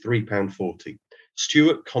it's £3.40.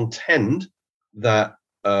 Stuart contend that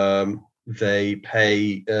they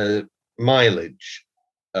pay mileage.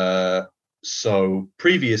 So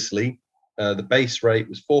previously, the base rate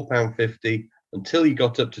was £4.50 until you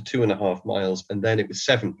got up to 2.5 miles, and then it was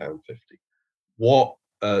 £7.50. What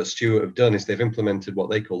Stuart have done is they've implemented what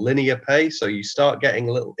they call linear pay. So you start getting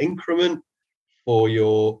a little increment for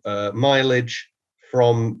your mileage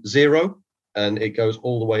from 0, and it goes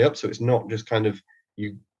all the way up. So it's not just kind of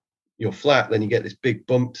you're flat, then you get this big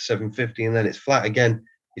bump to 750, and then it's flat again.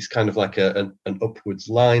 It's kind of like an upwards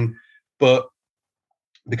line. But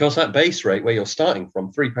because that base rate where you're starting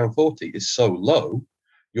from, £3.40, is so low,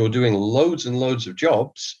 you're doing loads and loads of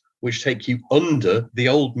jobs which take you under the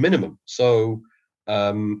old minimum. So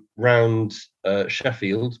round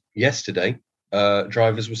Sheffield yesterday,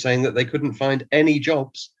 drivers were saying that they couldn't find any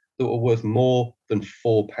jobs that were worth more than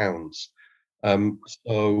 £4.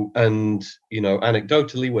 And you know,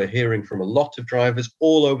 anecdotally, we're hearing from a lot of drivers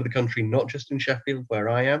all over the country, not just in Sheffield where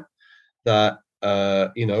I am, that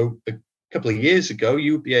you know, a couple of years ago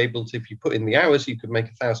you would be able to, if you put in the hours, you could make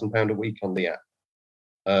 £1,000 a week on the app.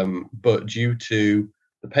 But due to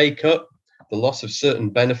the pay cut, the loss of certain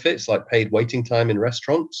benefits like paid waiting time in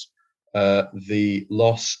restaurants, the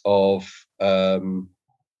loss of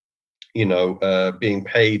being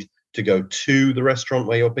paid to go to the restaurant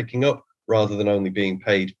where you're picking up rather than only being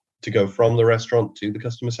paid to go from the restaurant to the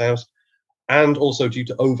customer's house, and also due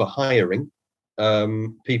to overhiring,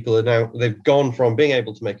 people are now, they've gone from being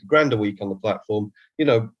able to make £1,000 a week on the platform, you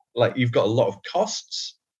know, like you've got a lot of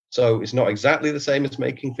costs. So it's not exactly the same as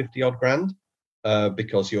making 50 odd grand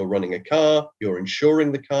because you're running a car, you're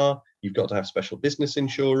insuring the car, you've got to have special business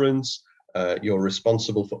insurance, you're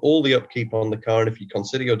responsible for all the upkeep on the car. And if you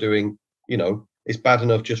consider you're doing, you know, it's bad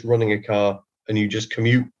enough just running a car and you just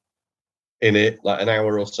commute in it like an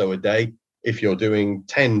hour or so a day. If you're doing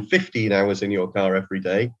 10, 15 hours in your car every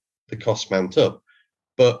day, the costs mount up.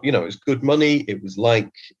 But, you know, it's good money. It was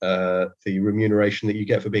like the remuneration that you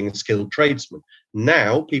get for being a skilled tradesman.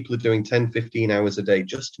 Now people are doing 10, 15 hours a day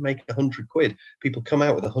just to make £100. People come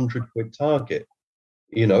out with £100 target,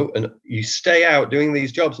 you know, and you stay out doing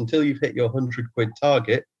these jobs until you've hit your £100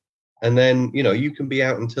 target. And then, you know, you can be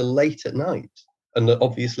out until late at night. And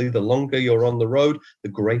obviously, the longer you're on the road, the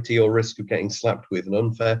greater your risk of getting slapped with an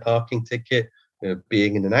unfair parking ticket,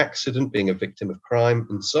 being in an accident, being a victim of crime,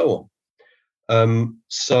 and so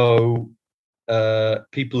So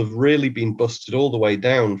people have really been busted all the way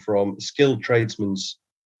down from skilled tradesmen's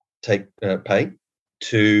pay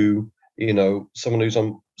to, someone who's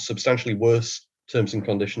on substantially worse terms and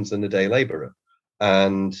conditions than a day labourer.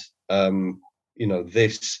 And,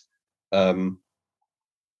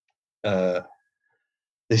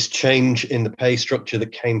 this change in the pay structure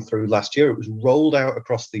that came through last year, it was rolled out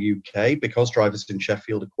across the UK because drivers in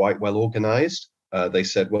Sheffield are quite well organised. They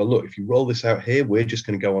said, well, look, if you roll this out here, we're just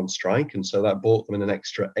going to go on strike. And so that bought them an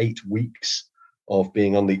extra 8 weeks of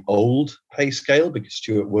being on the old pay scale because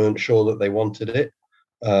Stuart weren't sure that they wanted it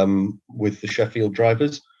with the Sheffield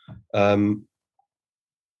drivers. But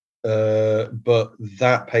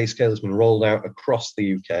that pay scale has been rolled out across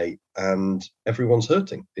the UK and everyone's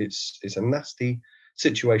hurting. It's a nasty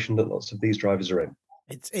situation that lots of these drivers are in.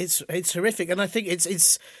 It's horrific, and I think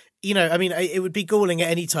it's it would be galling at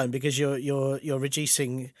any time because you're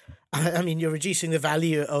reducing. You're reducing the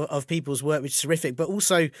value of people's work, which is horrific. But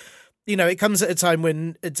also, it comes at a time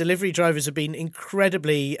when delivery drivers have been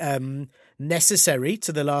incredibly necessary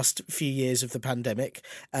to the last few years of the pandemic.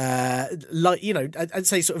 I'd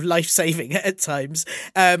say sort of life-saving at times.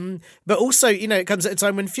 But also, it comes at a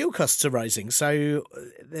time when fuel costs are rising. So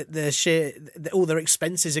all their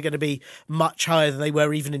expenses are going to be much higher than they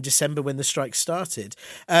were even in December when the strike started.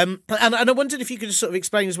 And I wondered if you could just sort of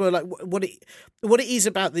explain as well, like what it is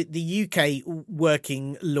about the UK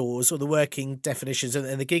working laws or the working definitions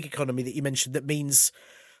and the gig economy that you mentioned that means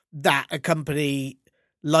that a company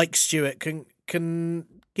like Stuart can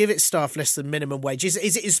give its staff less than minimum wage. Is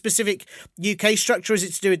it a specific UK structure? Or is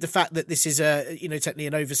it to do with the fact that this is technically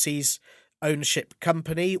an overseas ownership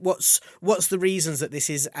company? What's the reasons that this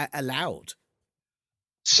is allowed?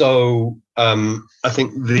 So I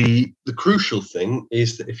think the crucial thing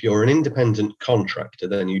is that if you're an independent contractor,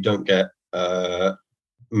 then you don't get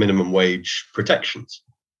minimum wage protections.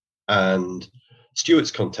 And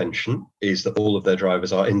Stuart's contention is that all of their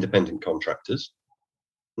drivers are independent contractors.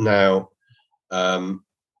 Now,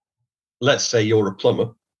 let's say you're a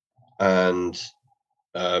plumber and,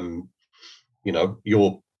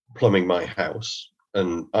 you're plumbing my house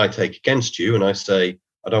and I take against you and I say,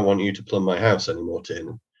 I don't want you to plumb my house anymore,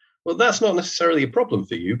 Tiernan. Well, that's not necessarily a problem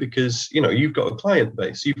for you because, you've got a client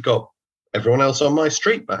base. You've got everyone else on my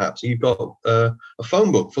street, perhaps. You've got a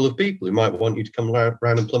phone book full of people who might want you to come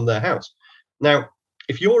around and plumb their house. Now,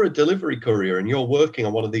 if you're a delivery courier and you're working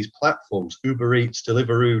on one of these platforms, Uber Eats,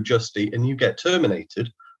 Deliveroo, Just Eat, and you get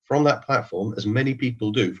terminated from that platform, as many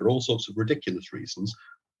people do for all sorts of ridiculous reasons,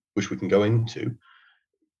 which we can go into,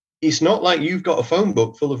 it's not like you've got a phone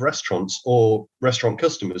book full of restaurants or restaurant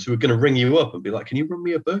customers who are going to ring you up and be like, can you run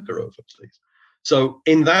me a burger over, please? So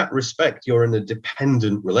in that respect, you're in a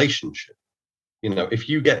dependent relationship. If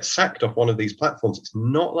you get sacked off one of these platforms, it's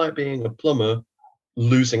not like being a plumber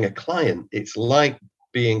losing a client. It's like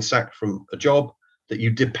being sacked from a job that you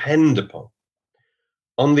depend upon.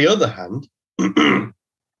 On the other hand,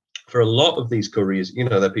 for a lot of these couriers,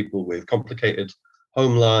 they're people with complicated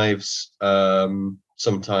home lives.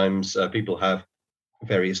 Sometimes people have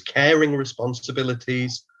various caring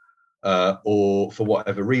responsibilities, or for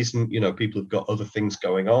whatever reason, people have got other things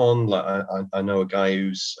going on. Like I know a guy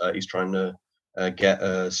who's he's trying to get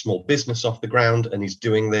a small business off the ground, and he's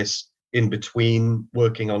doing this in between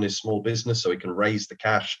working on his small business so he can raise the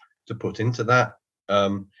cash to put into that.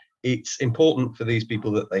 It's important for these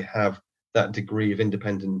people that they have that degree of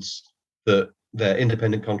independence that their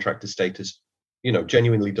independent contractor status,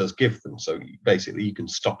 genuinely does give them. So basically you can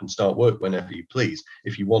stop and start work whenever you please.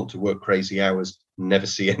 If you want to work crazy hours, never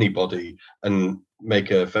see anybody and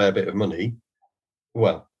make a fair bit of money,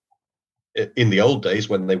 well, in the old days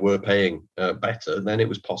when they were paying better, then it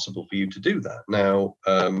was possible for you to do that. Now,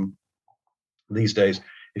 these days,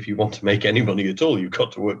 if you want to make any money at all, you've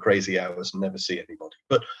got to work crazy hours and never see anybody.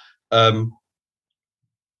 But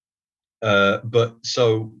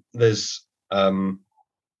so there's, on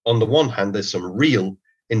the one hand, there's some real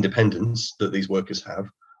independence that these workers have,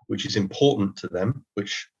 which is important to them,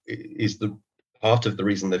 which is the part of the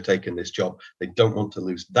reason they've taken this job. They don't want to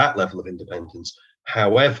lose that level of independence.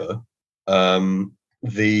 However,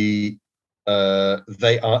 they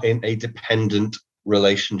are in a dependent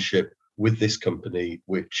relationship with this company,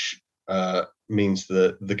 which means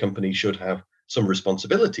that the company should have some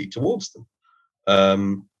responsibility towards them.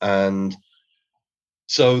 And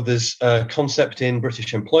so there's a concept in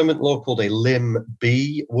British employment law called a Lim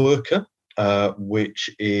B worker, which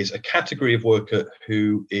is a category of worker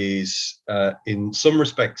who is in some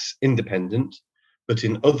respects independent, but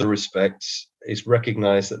in other respects is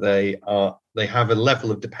recognized that they have a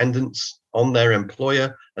level of dependence on their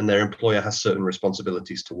employer, and their employer has certain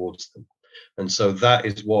responsibilities towards them. And so that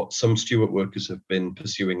is what some steward workers have been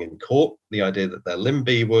pursuing in court, the idea that they're Limb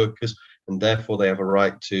B workers, and therefore they have a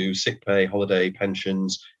right to sick pay, holiday,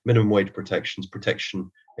 pensions, minimum wage protections, protection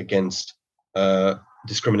against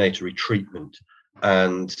discriminatory treatment.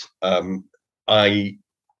 And I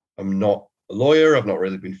am not a lawyer. I've not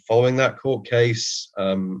really been following that court case.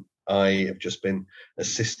 I have just been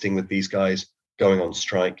assisting with these guys going on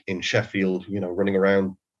strike in Sheffield, running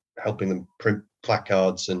around, helping them print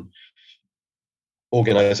placards and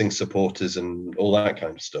organizing supporters and all that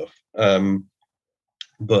kind of stuff.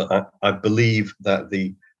 But I believe that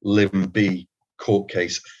the Limb B court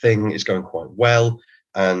case thing is going quite well.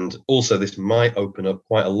 And also this might open up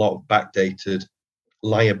quite a lot of backdated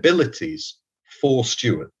liabilities for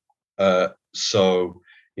Stewart. So,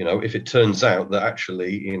 if it turns out that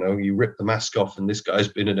actually, you rip the mask off and this guy's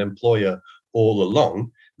been an employer all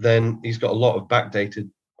along, then he's got a lot of backdated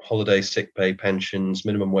holiday, sick pay, pensions,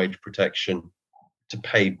 minimum wage protection to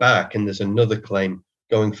pay back. And there's another claim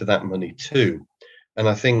going for that money too. And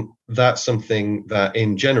I think that's something that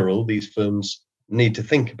in general, these firms need to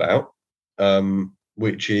think about,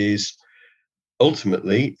 which is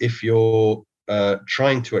ultimately, if you're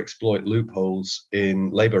trying to exploit loopholes in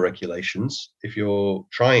labor regulations, if you're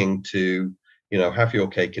trying to, have your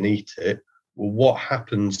cake and eat it, well, what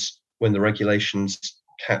happens when the regulations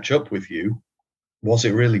catch up with you? Was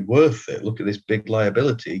it really worth it? Look at this big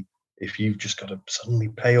liability if you've just got to suddenly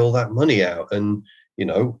pay all that money out. And,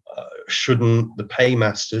 shouldn't the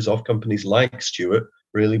paymasters of companies like Stewart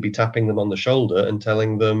really be tapping them on the shoulder and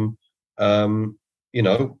telling them,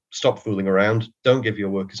 stop fooling around, don't give your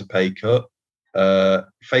workers a pay cut,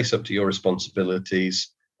 face up to your responsibilities,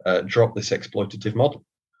 drop this exploitative model,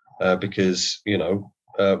 because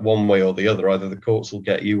one way or the other, either the courts will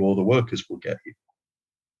get you or the workers will get you.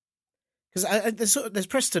 Because there's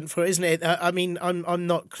precedent for it, isn't it? I'm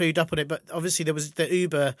not clued up on it, but obviously there was the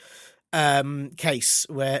Uber case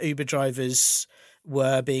where Uber drivers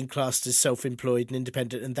were being classed as self-employed and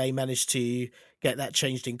independent, and they managed to get that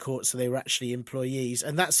changed in court so they were actually employees,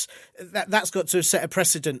 and that's got to set a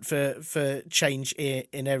precedent for change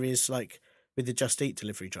in areas like with the Just Eat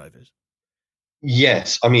delivery drivers.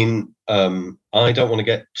 Yes, I don't want to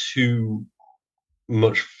get too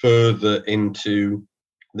much further into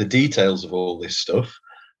the details of all this stuff,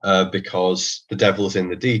 because the devil's in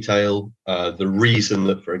the detail. The reason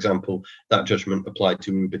that, for example, that judgment applied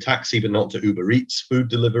to Uber Taxi but not to Uber Eats food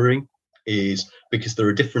delivery is because there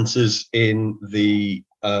are differences in the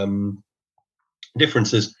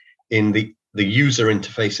user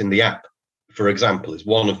interface in the app. For example, is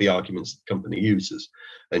one of the arguments the company uses.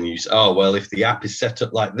 And you say, oh, well, if the app is set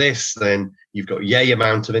up like this, then you've got yay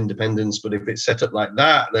amount of independence. But if it's set up like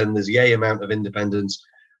that, then there's yay amount of independence.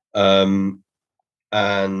 For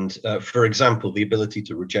example, the ability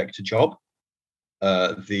to reject a job,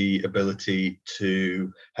 the ability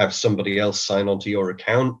to have somebody else sign onto your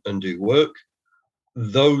account and do work,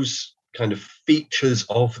 those kind of features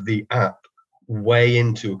of the app weigh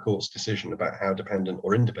into a court's decision about how dependent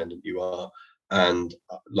or independent you are. And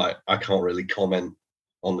I can't really comment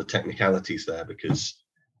on the technicalities there because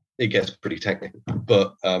it gets pretty technical.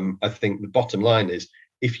 But I think the bottom line is,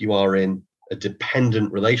 if you are in a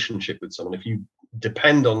dependent relationship with someone, if you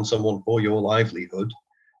depend on someone for your livelihood,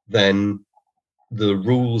 then the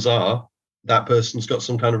rules are that person's got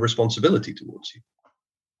some kind of responsibility towards you.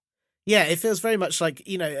 Yeah, it feels very much like,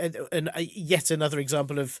 yet another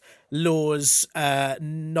example of laws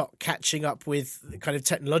not catching up with kind of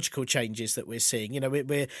technological changes that we're seeing.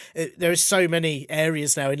 There are so many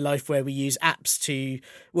areas now in life where we use apps to,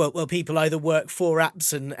 people either work for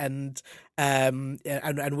apps and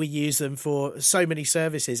we use them for so many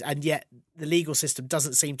services, and yet the legal system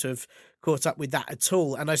doesn't seem to have caught up with that at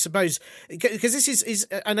all. And I suppose, because this is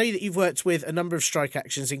I know that you've worked with a number of strike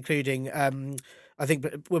actions, including I think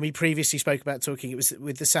when we previously spoke about talking, it was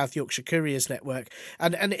with the South Yorkshire Couriers Network.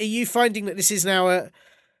 And are you finding that this is now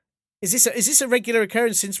is this a regular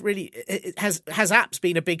occurrence, since really has apps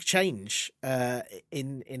been a big change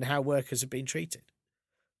in how workers have been treated?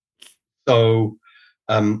 So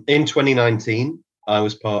in 2019, I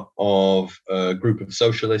was part of a group of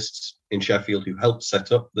socialists in Sheffield who helped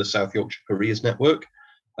set up the South Yorkshire Couriers Network.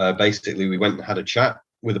 Basically, we went and had a chat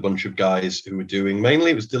with a bunch of guys who were doing,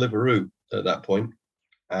 mainly it was Deliveroo at that point.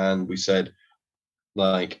 And we said,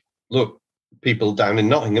 look, people down in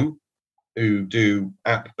Nottingham who do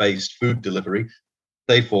app-based food delivery,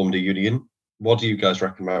 they formed a union. What do you guys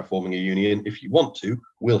reckon about forming a union? If you want to,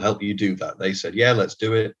 we'll help you do that. They said, yeah, let's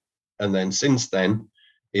do it. And then since then,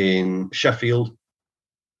 in Sheffield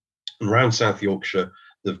and around South Yorkshire,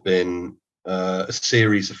 there've been a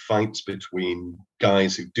series of fights between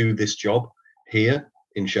guys who do this job here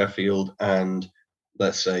in Sheffield and,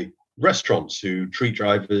 let's say, restaurants who treat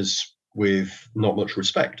drivers with not much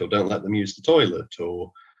respect or don't let them use the toilet,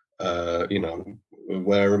 or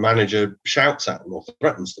where a manager shouts at them or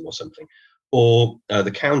threatens them or something, or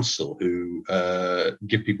the council who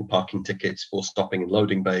give people parking tickets for stopping in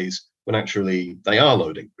loading bays when actually they are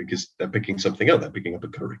loading because they're picking something up, they're picking up a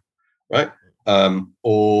curry, right?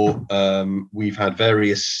 We've had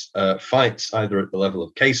various fights either at the level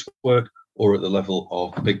of casework or at the level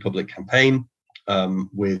of the big public campaign,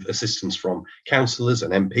 with assistance from councillors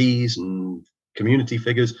and MPs and community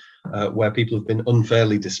figures, where people have been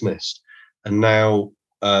unfairly dismissed. And now,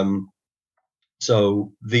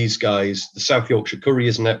 so these guys, the South Yorkshire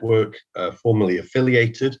Couriers Network, formerly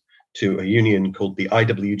affiliated to a union called the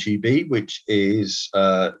IWGB, which is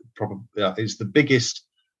is the biggest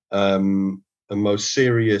and most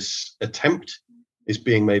serious attempt is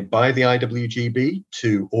being made by the IWGB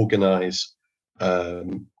to organise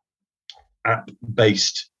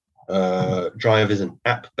app-based drivers and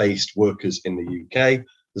app-based workers in the UK.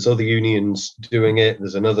 There's other unions doing it.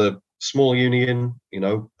 There's another small union,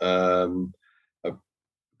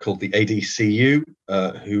 called the ADCU,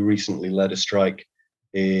 who recently led a strike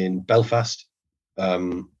in Belfast,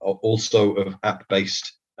 also of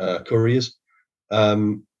app-based couriers.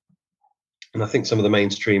 And I think some of the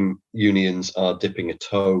mainstream unions are dipping a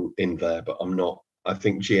toe in there, but I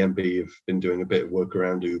think GMB have been doing a bit of work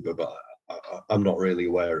around Uber, but I'm not really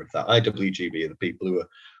aware of that. IWGB are the people who are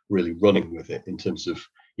really running with it in terms of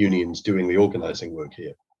unions doing the organising work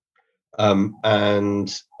here.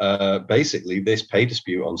 Basically, this pay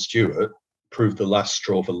dispute on Stuart proved the last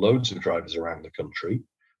straw for loads of drivers around the country.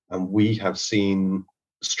 And we have seen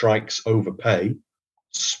strikes over pay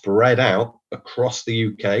spread out across the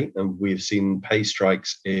UK. And we've seen pay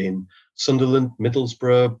strikes in Sunderland,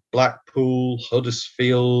 Middlesbrough, Blackpool,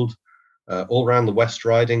 Huddersfield, all around the West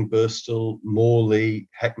Riding, Birstall, Morley,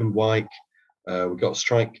 Heckman Wyke. We've got a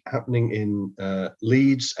strike happening in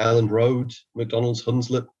Leeds, Elland Road, McDonald's,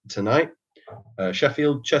 Hunslet tonight,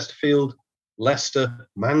 Sheffield, Chesterfield, Leicester,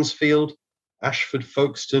 Mansfield, Ashford,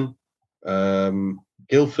 Folkestone,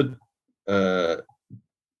 Guildford,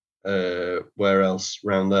 where else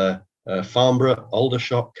around there? Farnborough,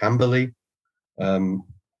 Aldershot, Camberley. I'm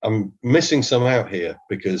missing some out here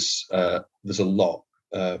because there's a lot.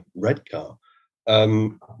 Redcar.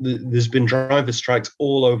 There's been driver strikes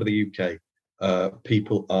all over the UK.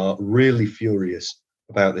 People are really furious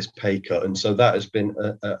about this pay cut, and so that has been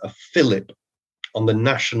a fillip on the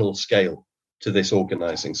national scale to this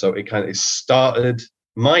organising. So it kind of started,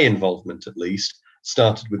 my involvement at least,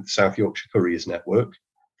 started with the South Yorkshire Couriers Network.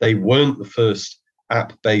 They weren't the first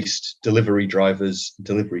app-based delivery drivers,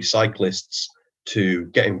 delivery cyclists to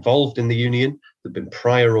get involved in the union. There've been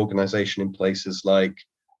prior organisation in places like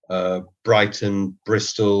Brighton,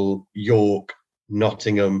 Bristol, York,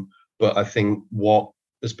 Nottingham. But I think what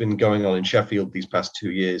has been going on in Sheffield these past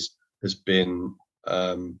 2 years has been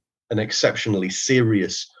an exceptionally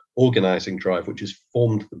serious organising drive, which has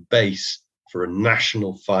formed the base for a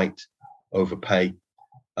national fight over pay.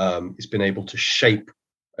 It's been able to shape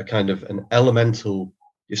a kind of an elemental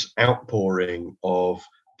just outpouring of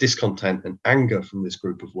discontent and anger from this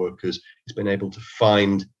group of workers. It's been able to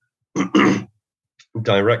find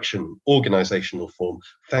direction, organisational form,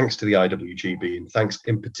 thanks to the IWGB and thanks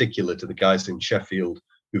in particular to the guys in Sheffield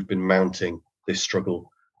who've been mounting this struggle,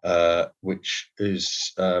 which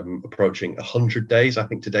is approaching 100 days. I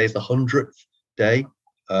think today is the 100th day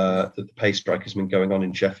that the pay strike has been going on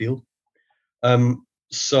in Sheffield.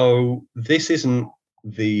 So this isn't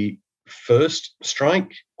the first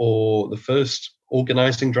strike or the first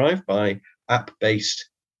organising drive by app-based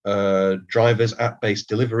drivers, app-based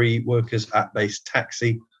delivery workers, app-based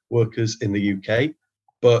taxi workers in the UK,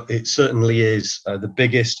 but it certainly is the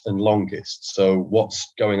biggest and longest. So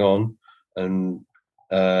what's going on and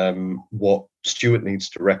what Stuart needs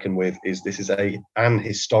to reckon with is this is an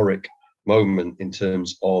historic moment in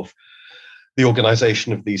terms of the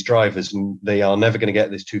organisation of these drivers, and they are never going to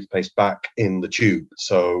get this toothpaste back in the tube.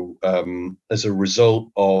 So as a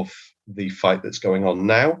result of the fight that's going on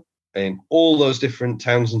now, in all those different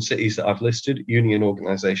towns and cities that I've listed, union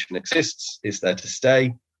organisation exists, is there to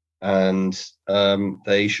stay, and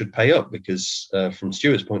they should pay up because from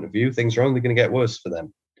Stuart's point of view, things are only going to get worse for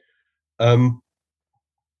them.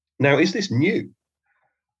 Now, is this new?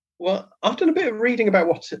 Well, I've done a bit of reading about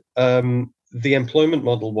what the employment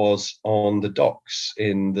model was on the docks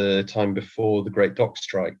in the time before the Great Dock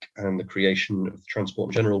Strike and the creation of the Transport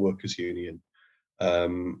and General Workers Union.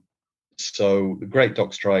 So the Great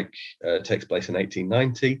Dock Strike takes place in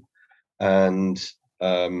 1890, and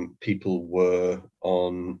people were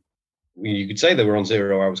on, you could say they were on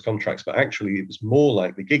 0 hours contracts, but actually it was more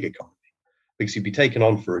like the gig economy, because you'd be taken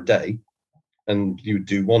on for a day and you would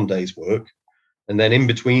do 1 day's work. And then in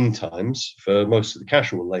between times, for most of the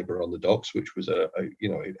casual labor on the docks, which was a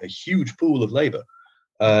huge pool of labor,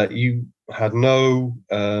 you had no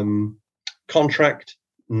contract,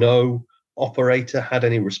 no operator had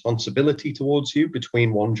any responsibility towards you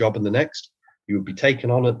between one job and the next. You would be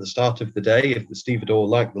taken on at the start of the day if the stevedore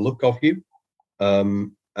liked the look of you,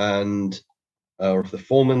 or if the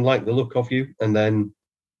foreman liked the look of you, and then,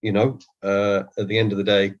 at the end of the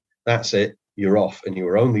day, that's it. You're off, and you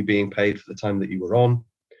were only being paid for the time that you were on.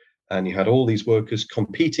 And you had all these workers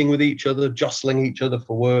competing with each other, jostling each other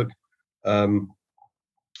for work. I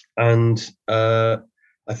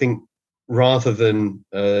think rather than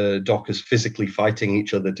dockers physically fighting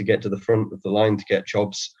each other to get to the front of the line to get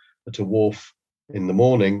jobs at a wharf in the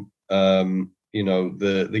morning, the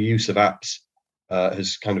use of apps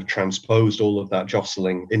has kind of transposed all of that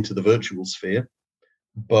jostling into the virtual sphere.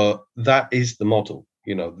 But that is the model.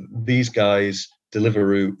 These guys,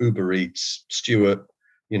 Deliveroo, Uber Eats, Stuart,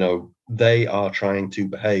 they are trying to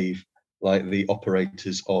behave like the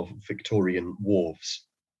operators of Victorian wharves.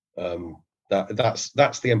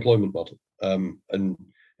 That's the employment model,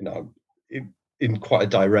 in quite a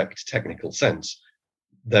direct technical sense.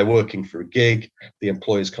 They're working for a gig. The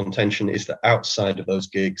employer's contention is that outside of those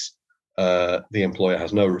gigs, the employer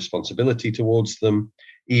has no responsibility towards them.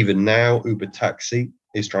 Even now, Uber Taxi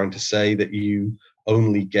is trying to say that you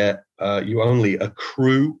only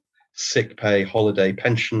accrue sick pay, holiday,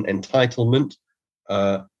 pension entitlement,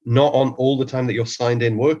 not on all the time that you're signed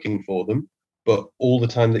in working for them, but all the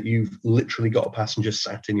time that you've literally got a passenger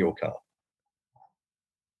sat in your car.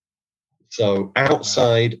 So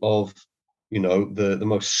outside of, the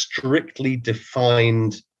most strictly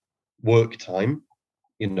defined work time,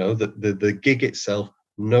 the gig itself,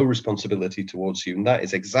 no responsibility towards you. And that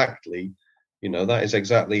is exactly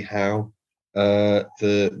how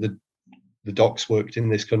the docks worked in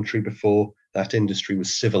this country before that industry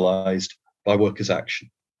was civilized by workers'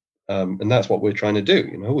 action. And that's what we're trying to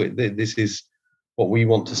do. This is what we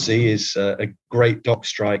want to see, is a great dock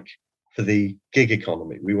strike for the gig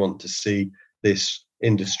economy. We want to see this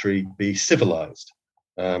industry be civilized.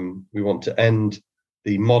 We want to end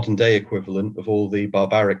the modern day equivalent of all the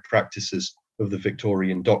barbaric practices of the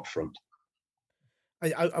Victorian dock front.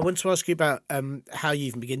 I want to ask you about how you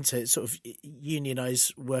even begin to sort of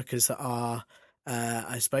unionize workers that are,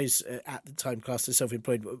 I suppose, at the time classed as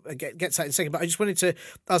self-employed. Get to that in a second, but I just wanted to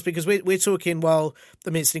ask, because we're talking,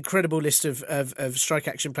 it's an incredible list of strike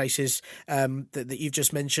action places that you've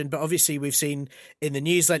just mentioned, but obviously we've seen in the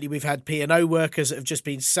news lately, we've had P&O workers that have just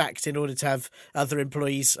been sacked in order to have other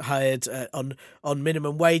employees hired on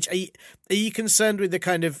minimum wage. Are you concerned with the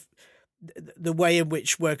kind of the way in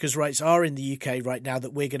which workers' rights are in the UK right now,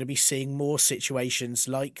 that we're going to be seeing more situations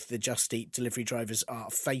like the Just Eat delivery drivers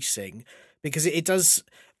are facing? Because it does,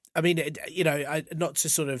 not to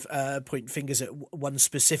sort of point fingers at one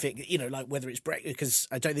specific, like whether it's Brexit, because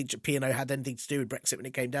I don't think P&O had anything to do with Brexit when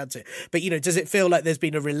it came down to it. But, does it feel like there's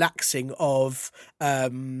been a relaxing of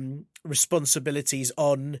responsibilities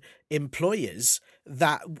on employers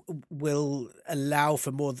that will allow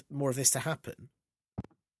for more of this to happen?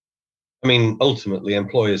 Ultimately,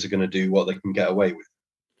 employers are going to do what they can get away with,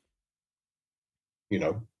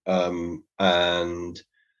 and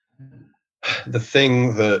the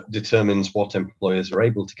thing that determines what employers are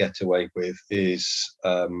able to get away with is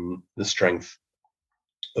the strength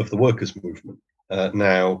of the workers' movement.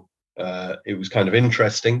 It was kind of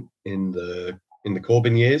interesting in the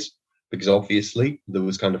Corbyn years, because obviously there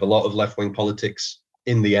was kind of a lot of left-wing politics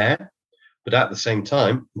in the air, but at the same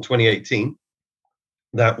time, in 2018,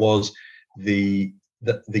 that was the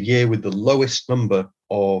year with the lowest number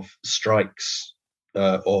of strikes,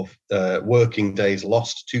 of working days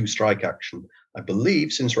lost to strike action, I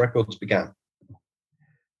believe, since records began.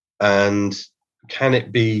 And can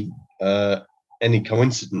it be any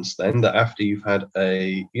coincidence then that after you've had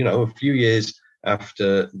a few years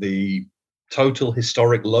after the total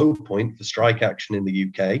historic low point for strike action in the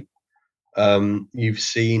UK, you've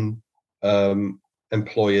seen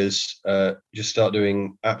employers just start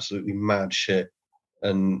doing absolutely mad shit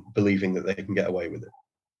and believing that they can get away with it.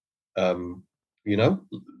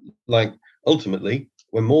 Ultimately,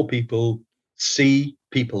 when more people see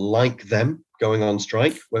people like them going on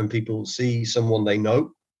strike, when people see someone they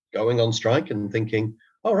know going on strike and thinking,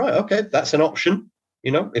 all right, okay, that's an option.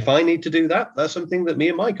 If I need to do that, that's something that me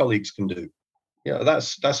and my colleagues can do.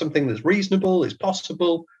 That's something that's reasonable, it's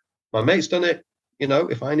possible. My mate's done it.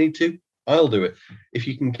 If I need to, I'll do it. If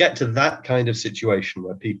you can get to that kind of situation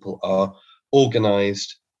where people are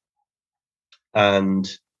organized and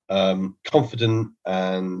confident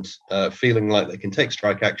and feeling like they can take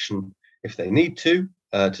strike action if they need to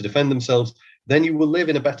defend themselves, then you will live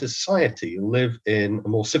in a better society. You'll live in a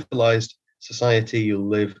more civilized society. You'll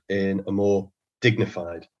live in a more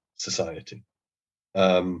dignified society.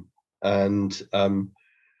 I mean,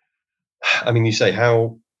 you say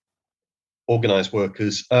how organized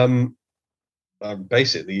workers,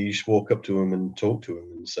 basically you just walk up to them and talk to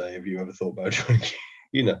them and say, have you ever thought about joining?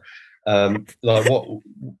 Like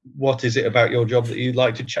what is it about your job that you'd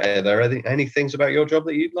like to change? Are there any things about your job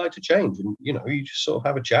that you'd like to change? And you just sort of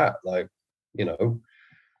have a chat. Like,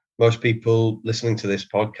 most people listening to this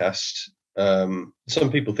podcast,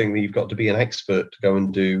 some people think that you've got to be an expert to go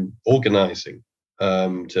and do organizing,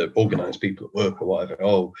 to organize people at work or whatever.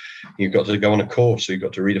 Oh, you've got to go on a course, or you've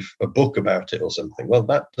got to read a book about it or something. Well,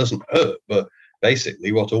 that doesn't hurt, but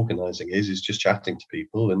basically what organizing is just chatting to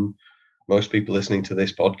people. And most people listening to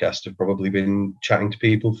this podcast have probably been chatting to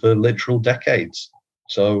people for literal decades.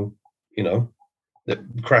 So,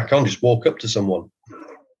 crack on, just walk up to someone,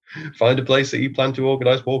 find a place that you plan to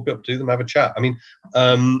organize, walk up to them, have a chat. I mean,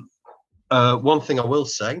 one thing I will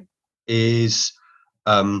say is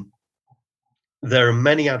there are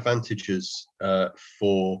many advantages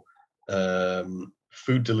for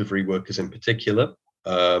food delivery workers in particular,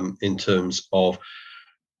 in terms of,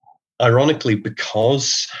 ironically,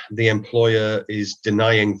 because the employer is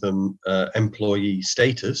denying them employee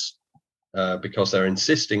status, because they're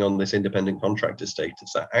insisting on this independent contractor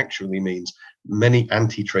status, that actually means many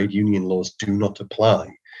anti-trade union laws do not apply.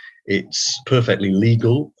 It's perfectly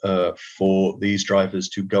legal for these drivers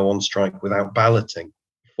to go on strike without balloting,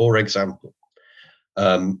 for example.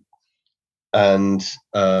 That's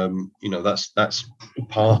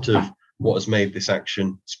part of what has made this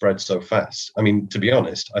action spread so fast. I mean, to be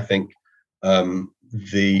honest, I think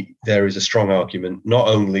there is a strong argument not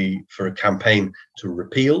only for a campaign to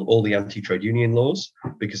repeal all the anti-trade union laws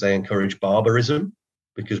because they encourage barbarism,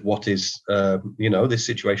 because what is this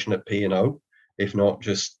situation at P&O if not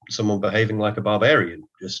just someone behaving like a barbarian,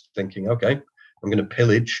 just thinking, okay, I'm going to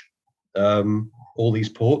pillage all these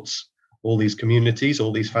ports, all these communities,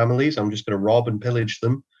 all these families. I'm just going to rob and pillage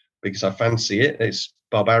them because I fancy it. It's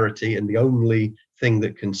barbarity, and the only thing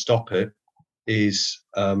that can stop it is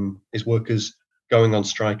workers going on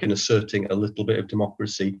strike and asserting a little bit of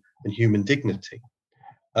democracy and human dignity.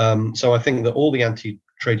 So I think that all the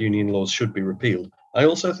anti-trade union laws should be repealed. I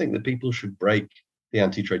also think that people should break the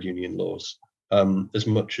anti-trade union laws as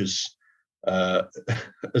much as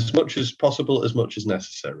possible, as much as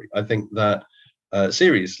necessary. I think that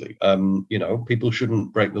seriously, people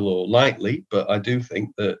shouldn't break the law lightly, but I do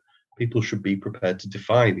think that people should be prepared to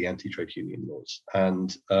defy the anti-trade union laws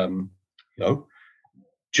and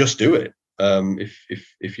just do it.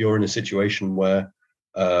 If you're in a situation where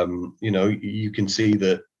you can see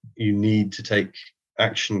that you need to take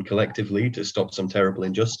action collectively to stop some terrible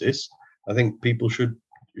injustice, I think people should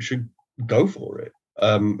go for it.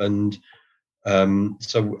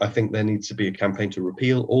 So I think there needs to be a campaign to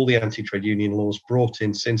repeal all the anti-trade union laws brought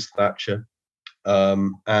in since Thatcher,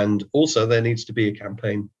 and also there needs to be a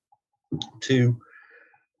campaign to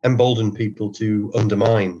embolden people to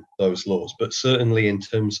undermine those laws. But certainly in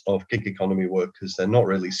terms of gig economy workers, they're not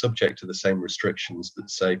really subject to the same restrictions that,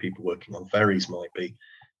 say, people working on ferries might be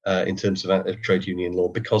in terms of trade union law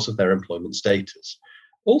because of their employment status.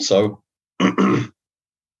 Also,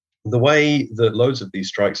 the way that loads of these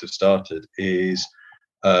strikes have started is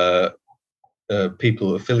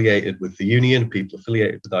people affiliated with the union, people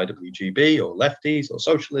affiliated with IWGB or lefties or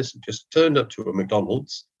socialists have just turned up to a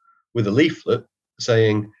McDonald's with a leaflet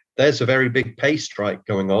saying, there's a very big pay strike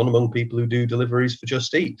going on among people who do deliveries for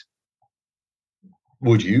Just Eat.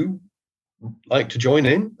 Would you like to join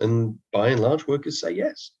in? And by and large, workers say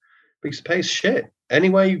yes, because pay is shit.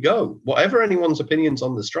 Anywhere you go, whatever anyone's opinions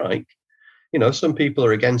on the strike, some people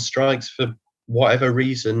are against strikes for whatever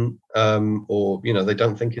reason, or, they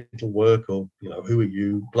don't think it'll work, or, who are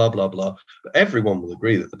you, blah, blah, blah. But everyone will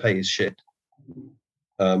agree that the pay is shit.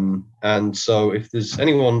 And so if there's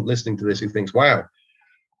anyone listening to this who thinks, wow,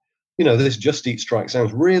 this Just Eat strike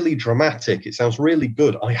sounds really dramatic, it sounds really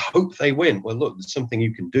good, I hope they win. Well, look, there's something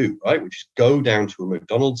you can do, right? Which is go down to a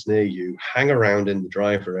McDonald's near you, hang around in the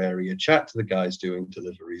driver area, chat to the guys doing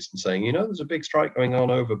deliveries and saying, there's a big strike going on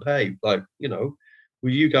over pay. Like, will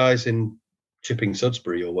you guys in Chipping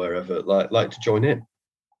Sudbury or wherever like to join in?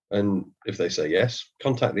 And if they say yes,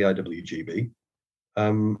 contact the IWGB.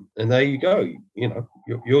 And there you go.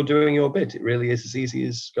 You're doing your bit. It really is as easy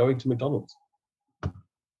as going to McDonald's.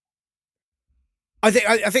 I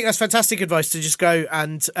think that's fantastic advice, to just go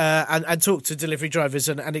and talk to delivery drivers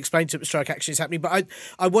and explain to them strike action is happening. But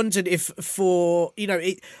I wondered if, for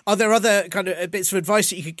are there other kind of bits of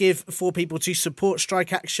advice that you could give for people to support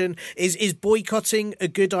strike action? Is boycotting a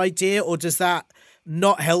good idea, or does that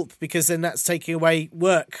not help because then that's taking away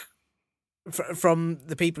work from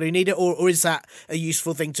the people who need it, or is that a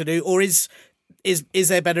useful thing to do, or is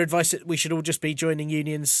there better advice that we should all just be joining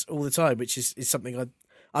unions all the time, which is something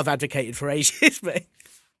I've advocated for ages, mate.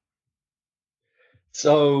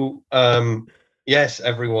 So, yes,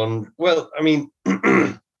 everyone. Well, I mean,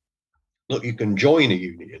 look, you can join a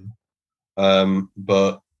union,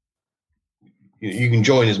 but you can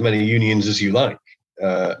join as many unions as you like.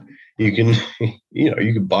 You can, you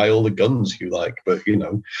can buy all the guns you like, but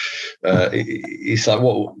it's like,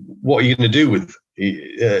 what are you going to do with?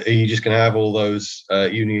 Are you just going to have all those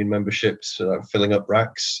union memberships filling up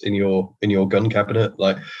racks in your gun cabinet?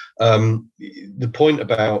 Like, the point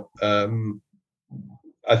about, I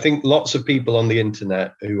think lots of people on the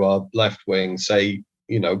internet who are left wing say,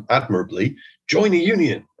 admirably, join a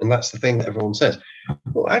union, and that's the thing that everyone says.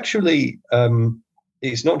 Well, actually,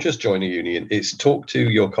 it's not just join a union. It's talk to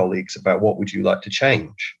your colleagues about what would you like to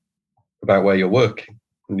change about where you're working,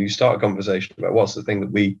 and you start a conversation about what's the thing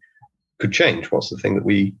that we could change, what's the thing that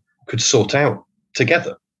we could sort out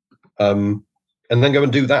together, and then go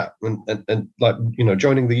and do that. And like,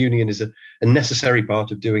 joining the union is a necessary part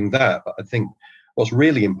of doing that. But I think what's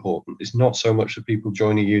really important is not so much that people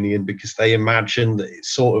join a union because they imagine that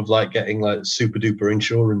it's sort of like getting like super duper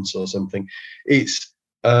insurance or something. It's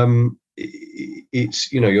you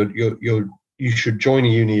should join a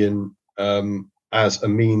union as a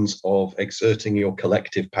means of exerting your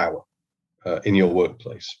collective power in your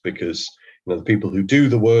workplace, because the people who do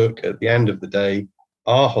the work at the end of the day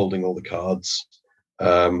are holding all the cards,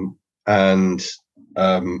 and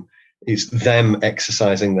it's them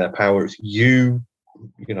exercising their power. It's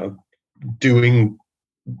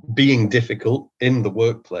being difficult in the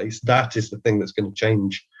workplace. That is the thing that's going to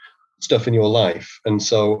change stuff in your life. And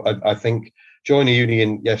so I think join a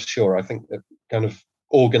union, yes, sure. I think that kind of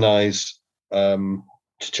organize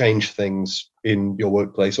to change things in your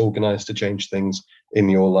workplace, organize to change things in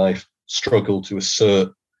your life, struggle to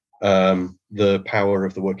assert the power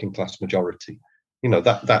of the working class majority.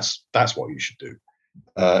 That's what you should do.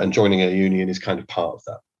 And joining a union is kind of part of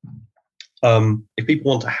that. If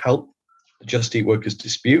people want to help the Just Eat Workers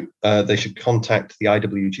dispute, they should contact the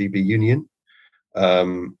IWGB union.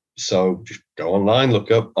 So just go online,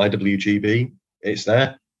 look up IWGB. It's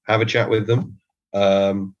there. Have a chat with them.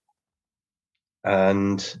 They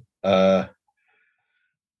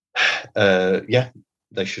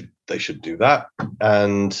should do that,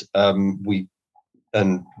 and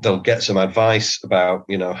they'll get some advice about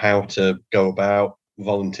how to go about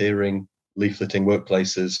volunteering, leafleting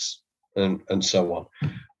workplaces, and so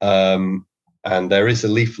on. And there is a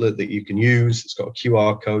leaflet that you can use. It's got a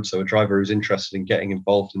QR code, so a driver who's interested in getting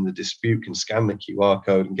involved in the dispute can scan the QR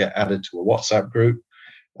code and get added to a WhatsApp group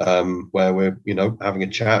where we're having a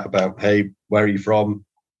chat about, hey, where are you from?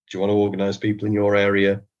 Do you want to organize people in your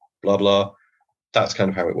area? Blah blah. That's kind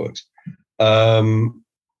of how it works.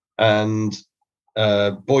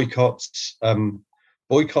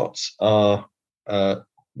 Boycotts are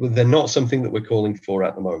they're not something that we're calling for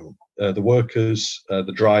at the moment. The workers,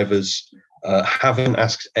 the drivers haven't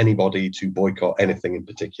asked anybody to boycott anything in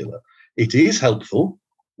particular. It is helpful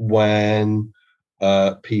when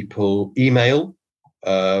people email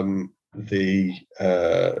the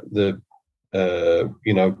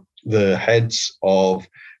heads of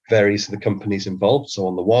various of the companies involved. So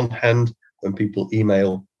on the one hand, when people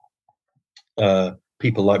email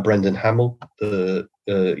people like Brendan Hamill, the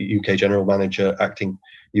UK general manager, acting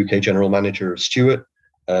UK general manager of Stewart,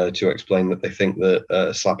 to explain that they think that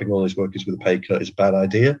slapping all his workers with a pay cut is a bad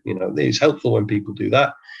idea. It's helpful when people do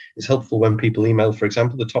that. It's helpful when people email, for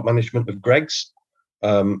example, the top management of Greggs,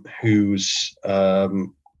 whose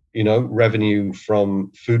revenue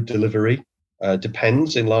from food delivery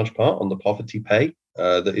depends in large part on the poverty pay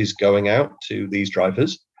that is going out to these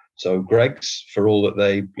drivers. So Greggs, for all that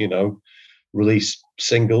they release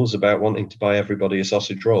singles about wanting to buy everybody a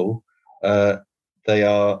sausage roll, they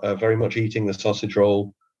are very much eating the sausage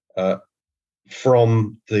roll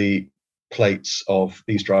from the plates of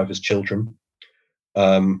these drivers' children,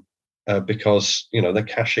 because they're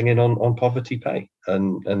cashing in on poverty pay,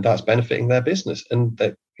 and that's benefiting their business, and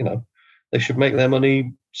they should make their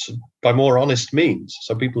money by more honest means.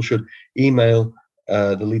 So people should email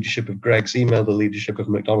the leadership of Greggs, email the leadership of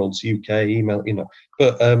McDonald's UK, email,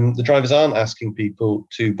 but the drivers aren't asking people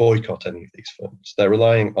to boycott any of these firms. They're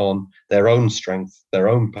relying on their own strength, their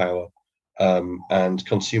own power, and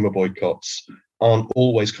consumer boycotts aren't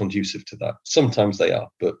always conducive to that. Sometimes they are,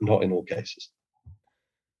 but not in all cases.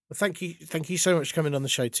 Well, thank you so much for coming on the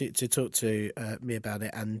show to talk to me about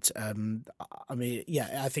it. And I mean,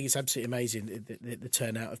 yeah, I think it's absolutely amazing the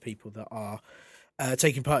turnout of people that are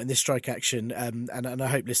taking part in this strike action, and I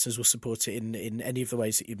hope listeners will support it in any of the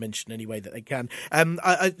ways that you've mentioned, any way that they can.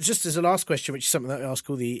 I just as a last question, which is something that I ask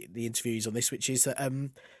all the interviewees on this, which is that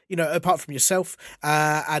apart from yourself,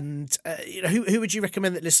 who would you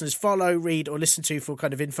recommend that listeners follow, read, or listen to for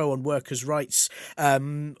kind of info on workers' rights,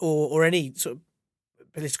 or any sort of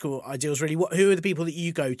political ideals? Really, who are the people that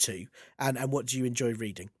you go to, and what do you enjoy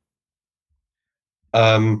reading?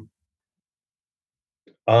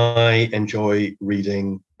 I enjoy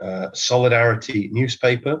reading Solidarity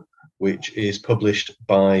newspaper, which is published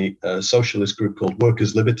by a socialist group called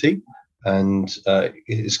Workers' Liberty, and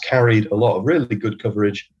it has carried a lot of really good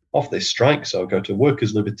coverage of this strike. So go to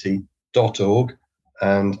workersliberty.org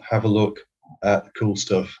and have a look at the cool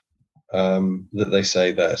stuff that they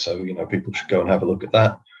say there. So, people should go and have a look at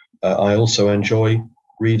that. I also enjoy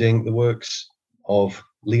reading the works of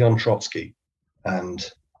Leon Trotsky and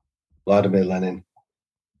Vladimir Lenin.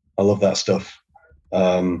 I love that stuff.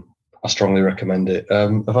 I strongly recommend it.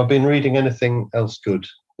 Have I been reading anything else good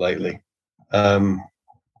lately? I'm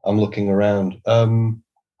looking around. No,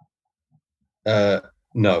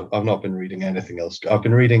 I've not been reading anything else. I've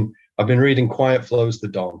been reading Quiet Flows the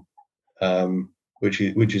Don, which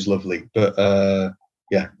is lovely. But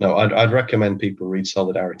I'd recommend people read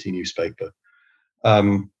Solidarity newspaper.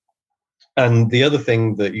 And the other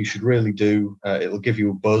thing that you should really do, it'll give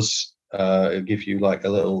you a buzz. It'll give you like a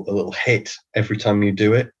little hit every time you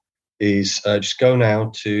do it, is just go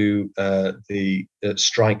now to the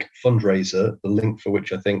strike fundraiser, the link for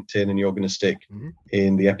which I think Tiernan you're going to stick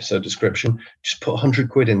in the episode description. Just put 100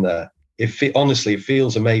 quid in there. Honestly, it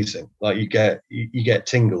feels amazing. Like you get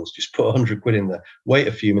tingles. Just put 100 quid in there. Wait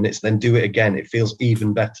a few minutes, then do it again. It feels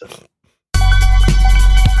even better.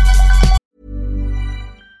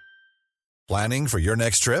 Planning for your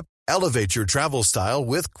next trip? Elevate your travel style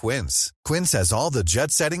with Quince. Quince has all the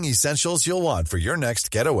jet-setting essentials you'll want for your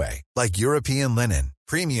next getaway, like European linen,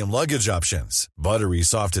 premium luggage options, buttery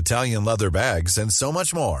soft Italian leather bags, and so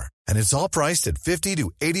much more. And it's all priced at 50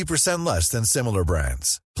 to 80% less than similar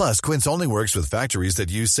brands. Plus, Quince only works with factories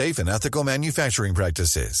that use safe and ethical manufacturing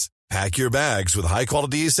practices. Pack your bags with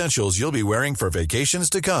high-quality essentials you'll be wearing for vacations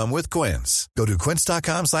to come with Quince. Go to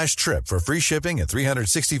quince.com/trip for free shipping and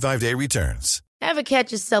 365-day returns. Ever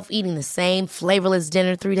catch yourself eating the same flavorless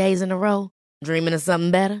dinner 3 days in a row? Dreaming of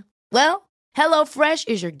something better? Well, HelloFresh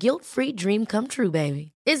is your guilt-free dream come true,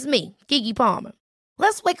 baby. It's me, Keke Palmer.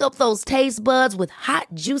 Let's wake up those taste buds with hot,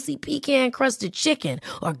 juicy pecan-crusted chicken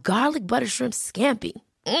or garlic butter shrimp scampi.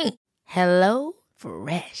 Hello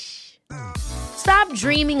Fresh. Stop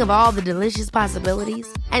dreaming of all the delicious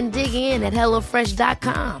possibilities and dig in at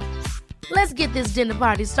HelloFresh.com. Let's get this dinner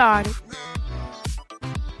party started.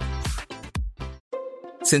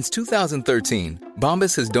 Since 2013,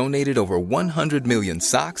 Bombas has donated over 100 million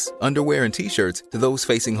socks, underwear, and T-shirts to those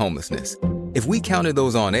facing homelessness. If we counted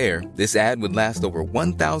those on air, this ad would last over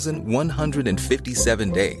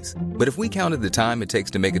 1,157 days. But if we counted the time it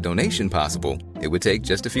takes to make a donation possible, it would take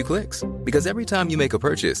just a few clicks. Because every time you make a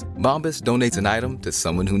purchase, Bombas donates an item to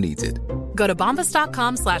someone who needs it. Go to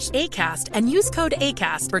bombas.com/ACAST and use code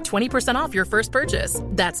ACAST for 20% off your first purchase.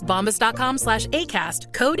 That's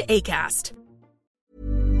bombas.com/ACAST, code ACAST.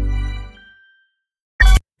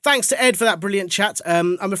 Thanks to Ed for that brilliant chat.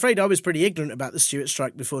 I'm afraid I was pretty ignorant about the Stuart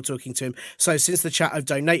strike before talking to him. So since the chat, I've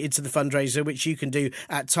donated to the fundraiser, which you can do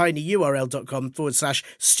at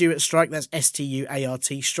tinyurl.com/Stuart strike. That's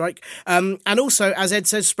STUART strike. And also, as Ed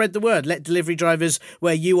says, spread the word. Let delivery drivers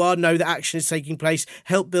where you are know that action is taking place.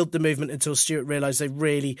 Help build the movement until Stuart realise they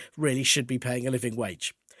really, really should be paying a living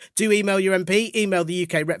wage. Do email your MP, email the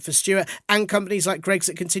UK rep for Stuart, and companies like Greggs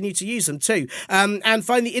that continue to use them too. And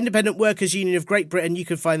find the Independent Workers' Union of Great Britain. You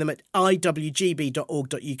can find them at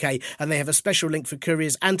iwgb.org.uk, and they have a special link for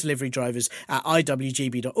couriers and delivery drivers at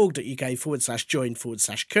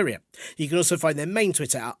iwgb.org.uk/join/courier. You can also find their main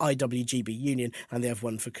Twitter at IWGB Union, and they have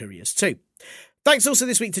one for couriers too. Thanks also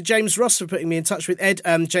this week to James Ross for putting me in touch with Ed.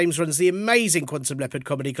 James runs the amazing Quantum Leopard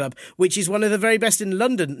Comedy Club, which is one of the very best in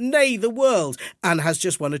London, nay, the world, and has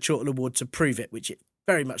just won a Chortle Award to prove it, which it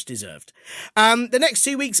Very much deserved. The next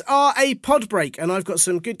 2 weeks are a pod break, and I've got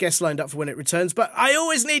some good guests lined up for when it returns, but I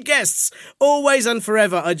always need guests. Always and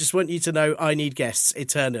forever. I just want you to know I need guests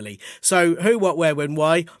eternally. So who, what, where, when,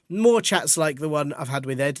 why? More chats like the one I've had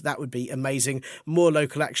with Ed. That would be amazing. More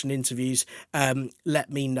local action interviews. Let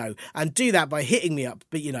me know. And do that by hitting me up,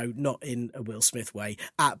 but, not in a Will Smith way,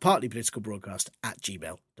 at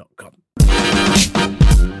partlypoliticalbroadcast@gmail.com.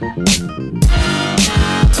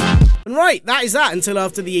 And right, that is that until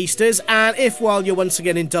after the Easters. And if while you're once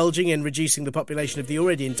again indulging in reducing the population of the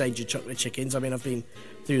already endangered chocolate chickens, I mean, I've been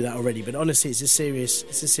through that already, but honestly, it's a serious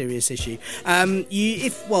issue.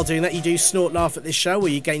 If while doing that you do snort laugh at this show or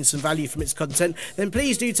you gain some value from its content, then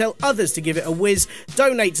please do tell others to give it a whiz,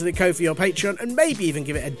 donate to the Ko-fi or Patreon, and maybe even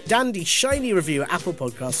give it a dandy shiny review at Apple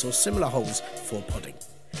Podcasts or similar holes for podding.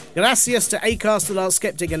 Gracias to Acast, The Last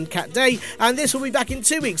Skeptic and Cat Day, and this will be back in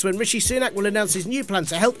 2 weeks when Rishi Sunak will announce his new plan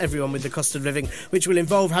to help everyone with the cost of living, which will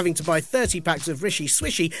involve having to buy 30 packs of Rishi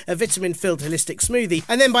Swishy, a vitamin-filled holistic smoothie,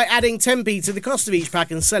 and then by adding 10p to the cost of each pack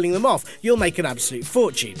and selling them off, you'll make an absolute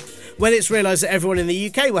fortune. When it's realised that everyone in the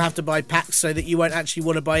UK will have to buy packs so that you won't actually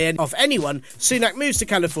want to buy any off anyone, Sunak moves to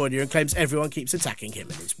California and claims everyone keeps attacking him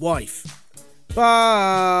and his wife.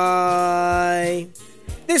 Bye!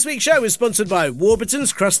 This week's show is sponsored by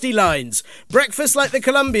Warburton's Crusty Lines. Breakfast like the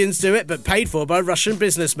Colombians do it, but paid for by Russian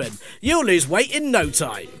businessmen. You'll lose weight in no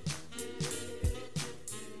time.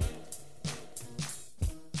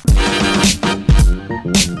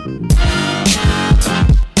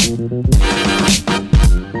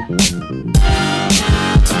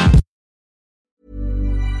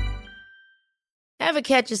 Ever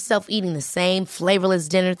catch yourself eating the same flavorless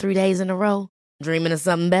dinner 3 days in a row? Dreaming of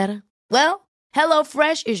something better? Well,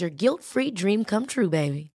 HelloFresh is your guilt-free dream come true,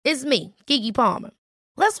 baby. It's me, Keke Palmer.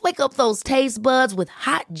 Let's wake up those taste buds with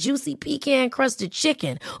hot, juicy pecan-crusted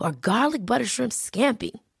chicken or garlic butter shrimp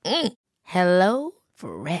scampi. Hello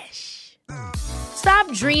Fresh. Stop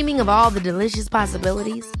dreaming of all the delicious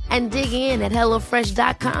possibilities and dig in at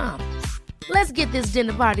HelloFresh.com. Let's get this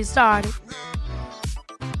dinner party started.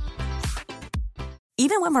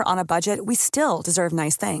 Even when we're on a budget, we still deserve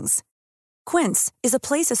nice things. Quince is a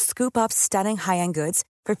place to scoop up stunning high-end goods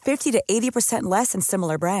for 50 to 80% less than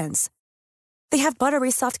similar brands. They have buttery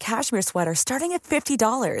soft cashmere sweaters starting at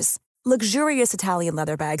 $50, luxurious Italian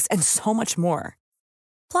leather bags, and so much more.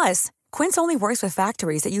 Plus, Quince only works with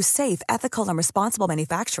factories that use safe, ethical, and responsible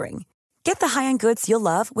manufacturing. Get the high-end goods you'll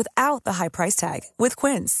love without the high price tag with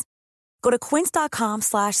Quince. Go to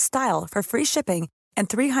quince.com/style for free shipping and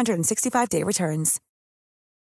 365-day returns.